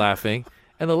half is laughing,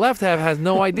 and the left half has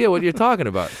no idea what you're talking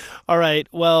about. All right.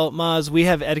 Well, Maz, we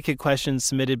have etiquette questions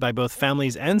submitted by both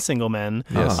families and single men.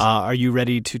 Yes. Are you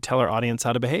ready to tell our audience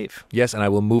how to behave? Yes, and I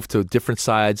will move to different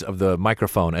sides of the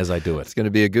microphone as I do it. It's going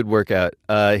to be a good workout.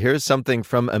 Here's something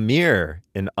from Amir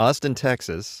in Austin,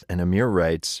 Texas. And Amir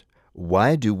writes,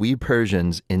 why do we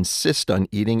Persians insist on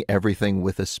eating everything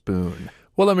with a spoon?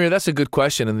 Well, Amir, that's a good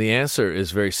question, and the answer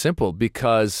is very simple,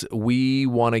 because we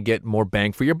want to get more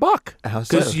bang for your buck. How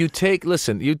so? Because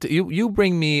you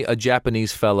bring me a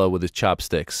Japanese fellow with his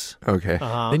chopsticks. Okay.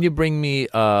 Then you bring me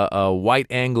a white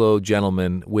Anglo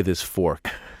gentleman with his fork.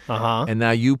 And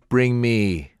now you bring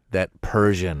me that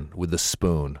Persian with the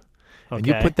spoon. Okay. And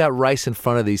you put that rice in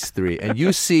front of these three, and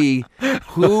you see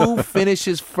who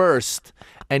finishes first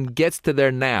and gets to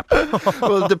their nap.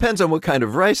 Well, it depends on what kind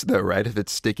of rice, though, right? If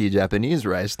it's sticky Japanese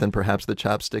rice, then perhaps the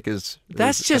chopstick is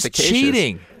That's just efficacious.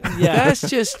 cheating. Yeah. That's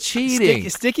just cheating.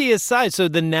 Sticky aside, so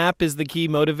the nap is the key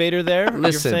motivator there, Listen,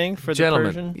 you're saying, for gentlemen,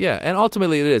 the Persian? Yeah, and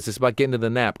ultimately it is. It's about getting to the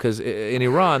nap, because in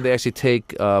Iran, they actually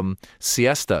take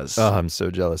siestas. Oh, I'm so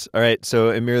jealous. All right, so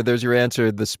Amir, there's your answer.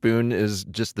 The spoon is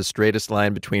just the straightest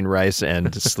line between rice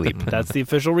and sleep. That's the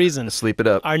official reason. Sleep it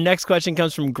up. Our next question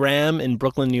comes from Graham in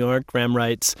Brooklyn, New York. Graham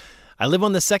writes, I live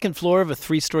on the second floor of a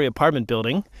 3-story apartment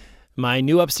building. My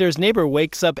new upstairs neighbor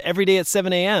wakes up every day at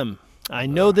 7 a.m. I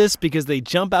know this because they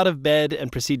jump out of bed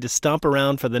and proceed to stomp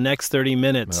around for the next 30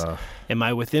 minutes. Am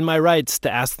I within my rights to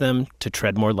ask them to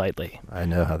tread more lightly? I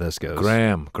know how this goes.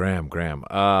 Graham.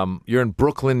 You're in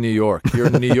Brooklyn, New York. You're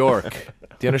in New York.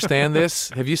 Do you understand this?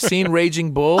 Have you seen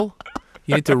Raging Bull?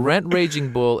 You need to rent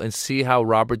Raging Bull and see how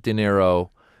Robert De Niro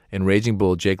in Raging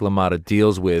Bull, Jake LaMotta,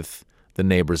 deals with the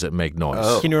neighbors that make noise.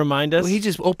 Oh. Can you remind us? Well, he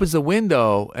just opens the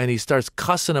window and he starts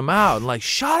cussing them out and like,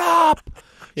 shut up!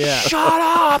 Yeah. Shut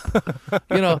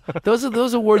up!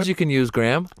 Those are words you can use,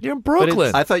 Graham. You're in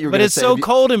Brooklyn. I thought you were But going to it's say... so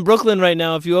cold in Brooklyn right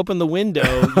now, if you open the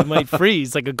window, you might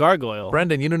freeze like a gargoyle.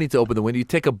 Brendan, you don't need to open the window. You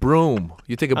take a broom.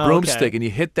 You take a broomstick and you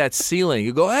hit that ceiling.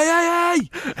 You go, hey,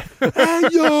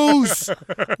 yo's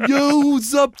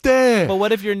up there. But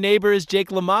what if your neighbor is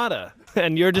Jake LaMotta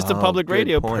and you're just a public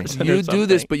radio person? You do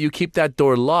this, but you keep that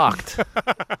door locked.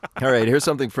 All right, here's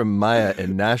something from Maya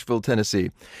in Nashville,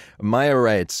 Tennessee. Maya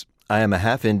writes, I am a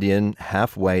half Indian,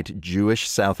 half white, Jewish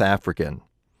South African.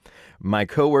 My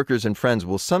coworkers and friends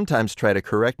will sometimes try to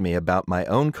correct me about my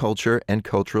own culture and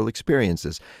cultural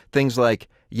experiences. Things like,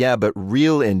 yeah, but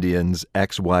real Indians,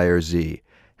 X, Y, or Z.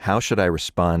 How should I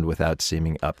respond without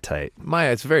seeming uptight?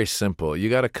 Maya, it's very simple. You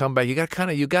got to come back. You're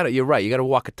right. You got to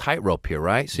walk a tightrope here,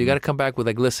 right? So you got to come back with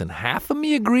like, listen, half of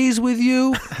me agrees with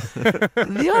you.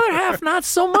 The other half, not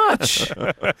so much.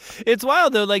 It's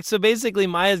wild, though. So basically,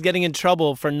 Maya's getting in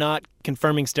trouble for not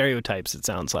confirming stereotypes, it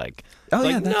sounds like. Oh,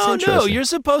 yeah, that's interesting. No, you're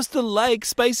supposed to like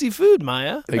spicy food,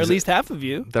 Maya. Or at least half of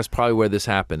you. That's probably where this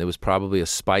happened. It was probably a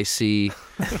spicy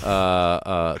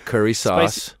curry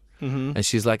sauce. Mm-hmm. And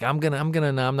she's like, I'm not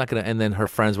gonna. And then her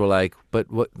friends were like,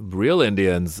 but what? Real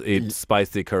Indians eat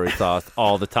spicy curry sauce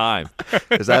all the time.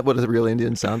 Is that what a real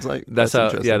Indian sounds like? That's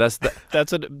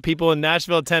that's what people in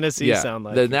Nashville, Tennessee sound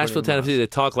like. The Nashville, Tennessee, they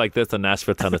talk like this in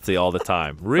Nashville, Tennessee all the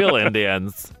time. Real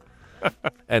Indians.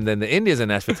 And then the Indians in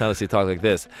Nashville, Tennessee talk like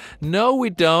this. No, we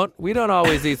don't. We don't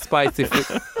always eat spicy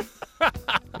food.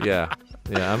 Yeah,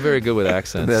 I'm very good with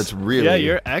accents. That's really... Yeah,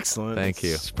 you're excellent. Thank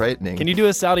you. It's frightening. Can you do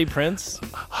a Saudi prince?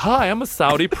 Hi, I'm a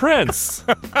Saudi prince.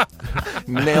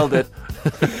 Nailed it.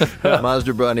 Maz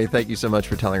Jobrani, thank you so much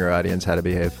for telling our audience how to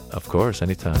behave. Of course,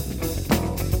 anytime.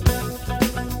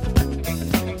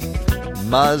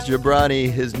 Maz Jobrani,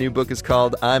 his new book is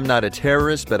called I'm Not a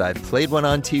Terrorist, But I've Played One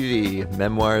on TV,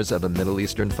 Memoirs of a Middle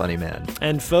Eastern Funny Man.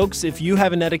 And folks, if you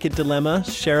have an etiquette dilemma,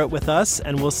 share it with us,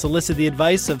 and we'll solicit the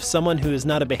advice of someone who is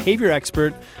not a behavior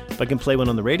expert, but can play one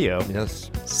on the radio. Yes.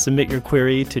 Submit your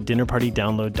query to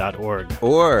dinnerpartydownload.org.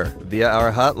 Or via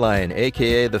our hotline,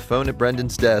 a.k.a. the phone at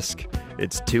Brendan's desk.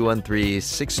 It's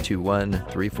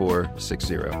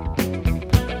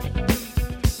 213-621-3460.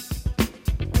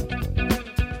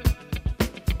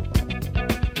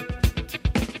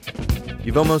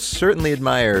 You've almost certainly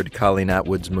admired Colleen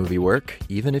Atwood's movie work,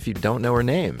 even if you don't know her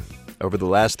name. Over the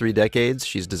last 3 decades,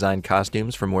 she's designed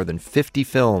costumes for more than 50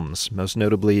 films, most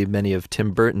notably many of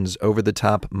Tim Burton's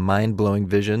over-the-top, mind-blowing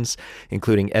visions,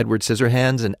 including Edward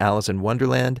Scissorhands and Alice in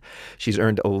Wonderland. She's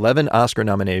earned 11 Oscar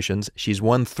nominations. She's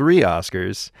won 3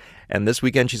 Oscars. And this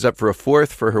weekend, she's up for a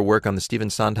 4th for her work on the Stephen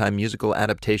Sondheim musical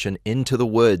adaptation Into the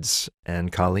Woods.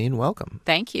 And Colleen, welcome.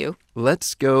 Thank you.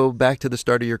 Let's go back to the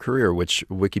start of your career, which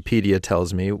Wikipedia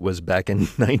tells me was back in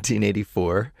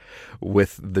 1984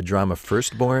 with the drama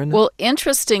Firstborn. Well,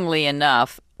 interestingly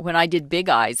enough, when I did Big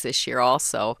Eyes this year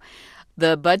also,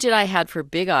 the budget I had for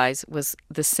Big Eyes was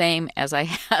the same as I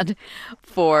had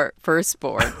for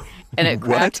Firstborn. And it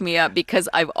cracked me up because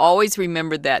I've always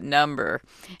remembered that number.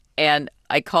 And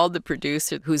I called the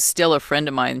producer, who's still a friend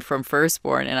of mine from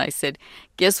Firstborn, and I said,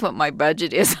 guess what my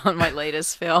budget is on my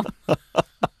latest film?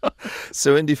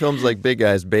 So indie films like Big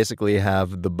Eyes basically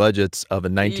have the budgets of a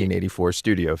 1984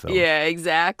 studio film. Yeah,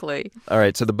 exactly. All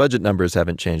right, so the budget numbers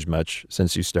haven't changed much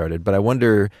since you started, but I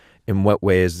wonder in what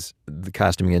ways the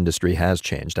costuming industry has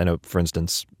changed. I know, for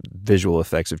instance, visual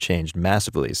effects have changed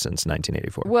massively since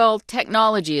 1984. Well,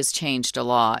 technology has changed a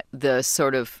lot. The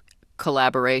sort of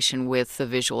collaboration with the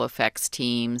visual effects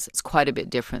teams, it's quite a bit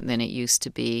different than it used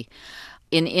to be.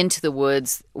 In Into the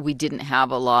Woods, we didn't have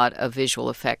a lot of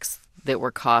visual effects that were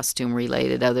costume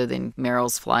related other than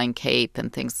Meryl's flying cape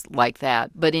and things like that.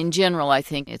 But in general, I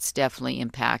think it's definitely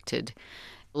impacted.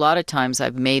 A lot of times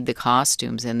I've made the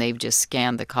costumes and they've just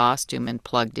scanned the costume and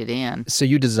plugged it in. So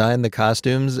you design the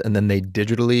costumes and then they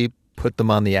digitally put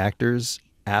them on the actors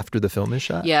after the film is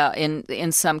shot? Yeah,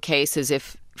 in some cases,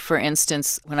 if for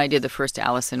instance, when I did the first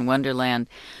Alice in Wonderland,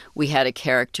 we had a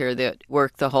character that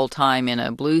worked the whole time in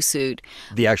a blue suit.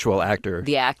 The actual actor?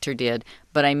 The actor did.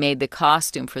 But I made the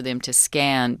costume for them to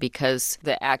scan because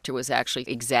the actor was actually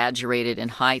exaggerated in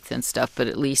height and stuff, but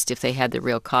at least if they had the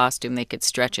real costume, they could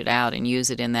stretch it out and use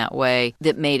it in that way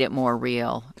that made it more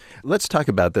real. Let's talk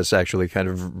about this actually, kind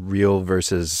of real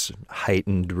versus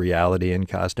heightened reality in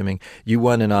costuming. You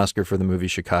won an Oscar for the movie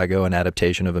Chicago, an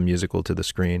adaptation of a musical to the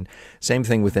screen. Same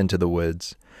thing with Into the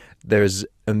Woods. There's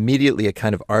immediately a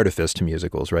kind of artifice to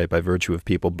musicals, right, by virtue of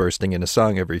people bursting into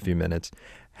song every few minutes.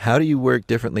 How do you work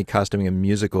differently costuming a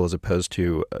musical as opposed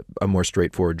to a more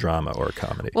straightforward drama or a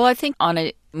comedy? Well, I think on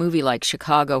a movie like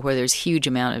Chicago, where there's huge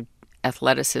amount of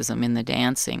athleticism in the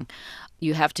dancing,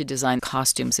 you have to design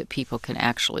costumes that people can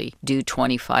actually do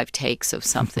 25 takes of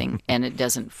something and it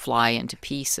doesn't fly into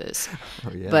pieces.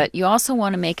 Oh, yeah. But you also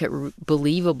want to make it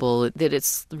believable that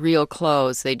it's real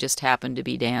clothes. They just happen to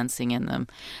be dancing in them.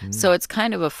 So it's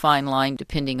kind of a fine line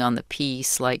depending on the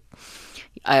piece. Like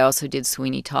I also did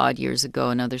Sweeney Todd years ago,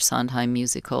 another Sondheim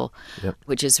musical,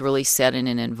 which is really set in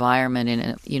an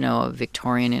environment, in a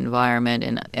Victorian environment,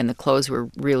 and the clothes were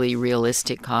really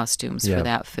realistic costumes for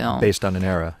that film. Based on an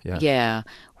era, Yeah.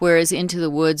 Whereas Into the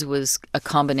Woods was a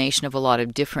combination of a lot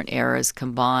of different eras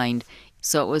combined.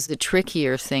 So it was the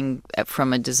trickier thing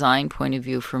from a design point of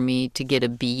view for me to get a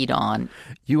bead on.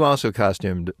 You also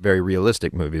costumed very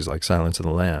realistic movies like Silence of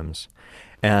the Lambs.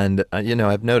 And,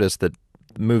 I've noticed that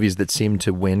movies that seem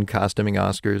to win costuming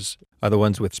Oscars are the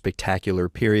ones with spectacular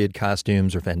period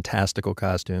costumes or fantastical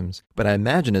costumes. But I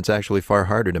imagine it's actually far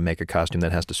harder to make a costume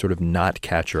that has to sort of not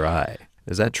catch your eye.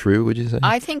 Is that true, would you say?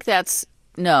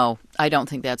 No, I don't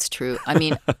think that's true. I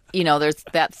mean, there's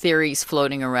that theory's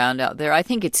floating around out there. I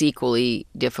think it's equally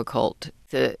difficult.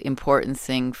 The important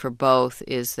thing for both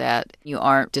is that you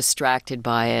aren't distracted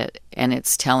by it and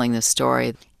it's telling the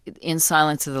story. In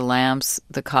Silence of the Lambs,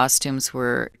 the costumes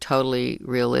were totally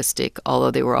realistic,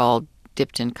 although they were all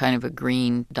dipped in kind of a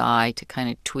green dye to kind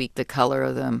of tweak the color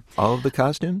of them. All of the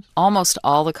costumes? Almost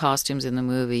all the costumes in the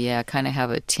movie, yeah, kind of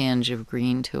have a tinge of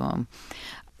green to them.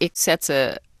 It sets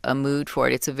a mood for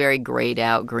it. It's a very grayed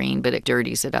out green, but it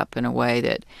dirties it up in a way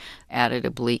that added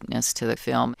a bleakness to the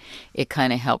film. It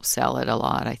kind of helped sell it a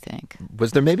lot, I think.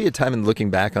 Was there maybe a time in looking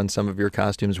back on some of your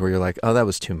costumes where you're like, oh, that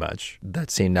was too much?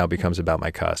 That scene now becomes about my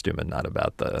costume and not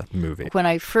about the movie. When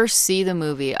I first see the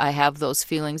movie, I have those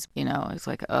feelings, it's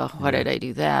like, oh, why did I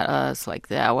do that? Oh, it's like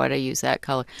that. Why did I use that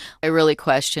color? I really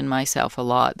question myself a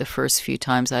lot the first few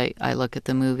times I look at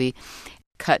the movie.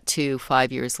 Cut to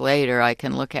 5 years later, I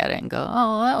can look at it and go,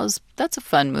 oh, that's a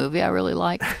fun movie. I really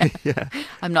like that. Yeah.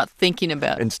 I'm not thinking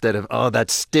about it. Instead of, oh,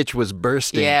 that stitch was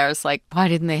bursting. Yeah, it's like, why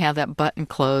didn't they have that button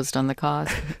closed on the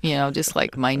costume? Just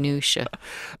like minutia.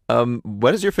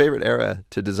 What is your favorite era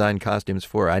to design costumes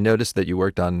for? I noticed that you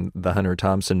worked on the Hunter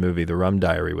Thompson movie, The Rum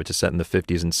Diary, which is set in the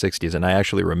 50s and 60s, and I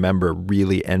actually remember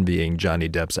really envying Johnny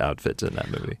Depp's outfits in that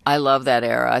movie. I love that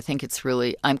era. I think it's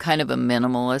really, I'm kind of a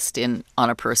minimalist on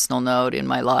a personal note in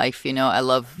my life. I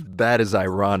love... That is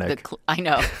ironic. I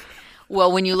know.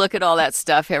 Well, when you look at all that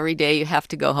stuff every day, you have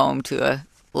to go home to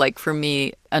for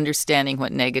me, understanding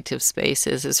what negative space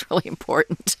is really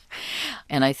important.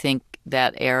 And I think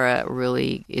that era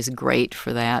really is great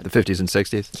for that. The 50s and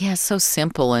 60s? Yeah, so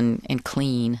simple and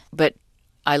clean. But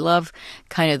I love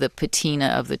kind of the patina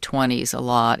of the 20s a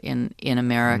lot in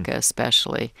America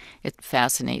especially. It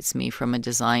fascinates me from a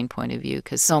design point of view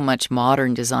because so much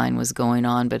modern design was going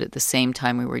on, but at the same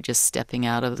time we were just stepping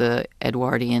out of the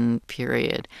Edwardian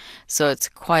period. So it's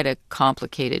quite a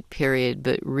complicated period,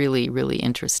 but really, really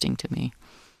interesting to me.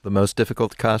 The most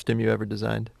difficult costume you ever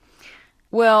designed?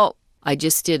 Well, I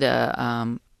just did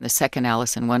the second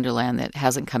Alice in Wonderland that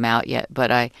hasn't come out yet, but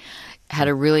I had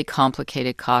a really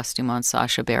complicated costume on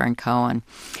Sacha Baron Cohen,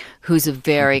 who's a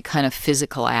very kind of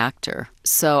physical actor.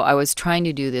 So I was trying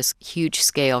to do this huge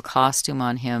scale costume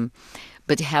on him,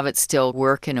 but to have it still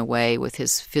work in a way with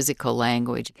his physical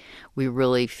language. We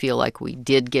really feel like we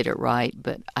did get it right,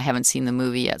 but I haven't seen the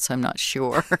movie yet, so I'm not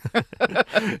sure.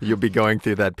 You'll be going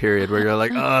through that period where you're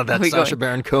like, oh, that Sacha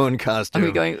Baron Cohen costume. I'll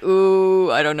be going, ooh,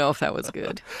 I don't know if that was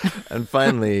good. And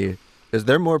finally... Is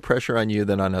there more pressure on you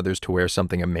than on others to wear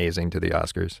something amazing to the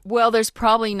Oscars? Well, there's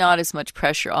probably not as much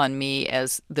pressure on me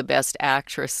as the Best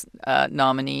Actress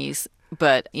nominees,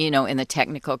 but, in the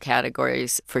technical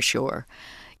categories, for sure.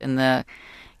 And the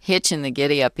hitch in the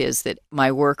giddy-up is that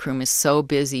my workroom is so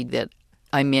busy that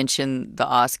I mention the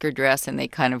Oscar dress and they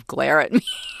kind of glare at me.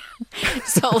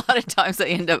 So a lot of times I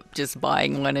end up just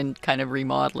buying one and kind of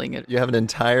remodeling it. You have an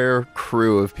entire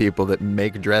crew of people that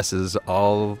make dresses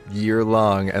all year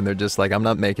long, and they're just like, I'm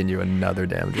not making you another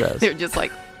damn dress. They're just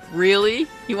like, really?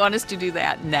 You want us to do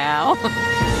that now?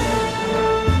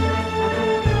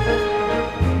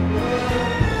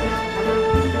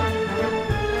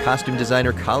 Costume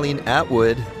designer Colleen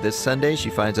Atwood. This Sunday,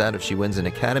 she finds out if she wins an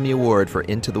Academy Award for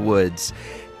Into the Woods.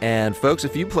 And folks,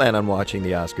 if you plan on watching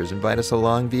the Oscars, invite us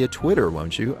along via Twitter,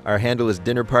 won't you? Our handle is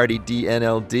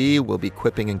DinnerPartyDNLD. We'll be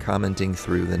quipping and commenting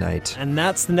through the night. And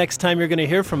that's the next time you're going to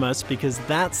hear from us, because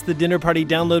that's the Dinner Party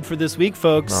download for this week,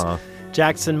 folks. Aww.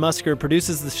 Jackson Musker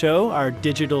produces the show. Our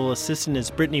digital assistant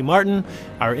is Brittany Martin.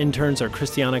 Our interns are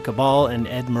Christiana Cabal and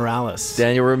Ed Morales.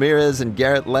 Daniel Ramirez and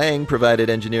Garrett Lang provided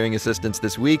engineering assistance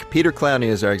this week. Peter Clowney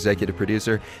is our executive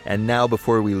producer. And now,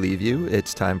 before we leave you,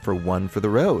 it's time for One for the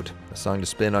Road, a song to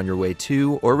spin on your way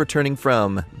to or returning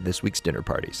from this week's dinner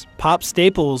parties. Pop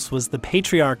Staples was the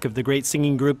patriarch of the great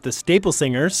singing group the Staple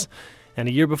Singers. And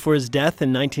a year before his death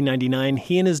in 1999,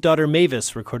 he and his daughter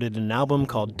Mavis recorded an album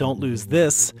called Don't Lose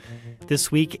This. This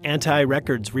week, Anti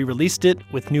Records re-released it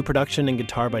with new production and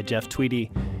guitar by Jeff Tweedy.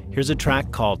 Here's a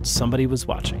track called Somebody Was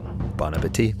Watching. Bon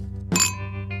appetit.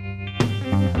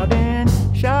 I've been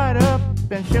shot up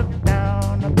and shook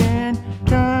down. I've been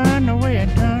turned away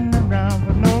and turned around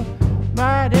with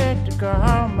nobody to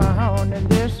call my own in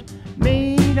this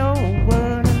mean old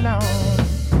world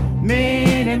alone.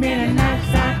 Many, many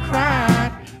nights I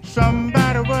cried.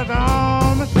 Somebody was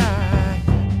on my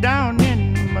side. Down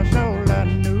in my soul I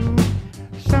knew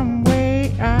some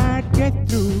way I'd get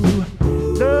through.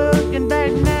 Looking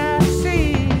back now I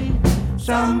see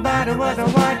somebody was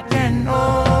watching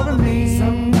over me.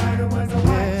 Somebody was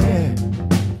watching.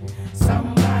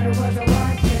 Somebody was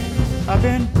watching. I've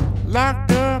been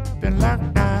locked up and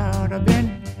locked out. I've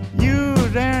been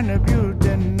used and abused.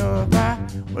 Didn't know if I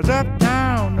was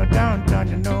uptown or downtown.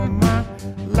 You know my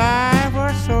life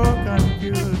was so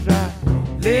confused. I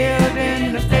lived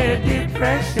in a state of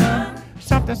depression.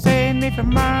 Something saved me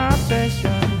from my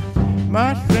obsession.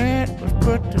 My strength was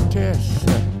put to test,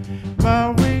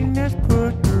 my weakness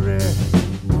put to rest.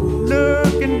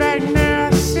 Looking back now,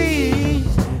 I see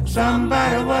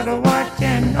somebody was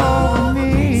watching over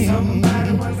me.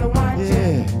 Somebody was watching.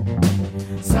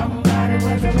 Yeah. Somebody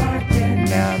was watching.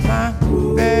 Now my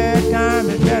bad time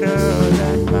is better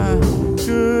than my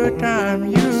good time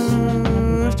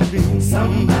used to be.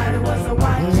 Somebody was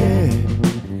watching.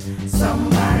 Yeah.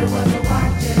 Somebody was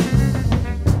watching.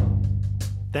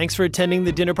 Thanks for attending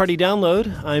the Dinner Party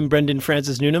Download. I'm Brendan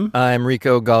Francis Newnham. I'm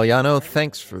Rico Galliano.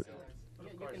 Thanks for...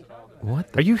 What?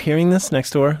 Are you hearing this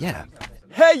next door? Yeah.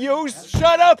 Hey, you!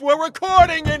 Shut up! We're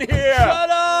recording in here! Shut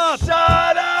up!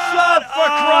 Shut up! For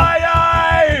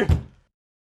cry!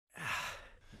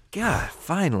 God,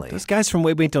 finally. Those guys from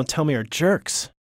Wait, Wait, Don't Tell Me are jerks.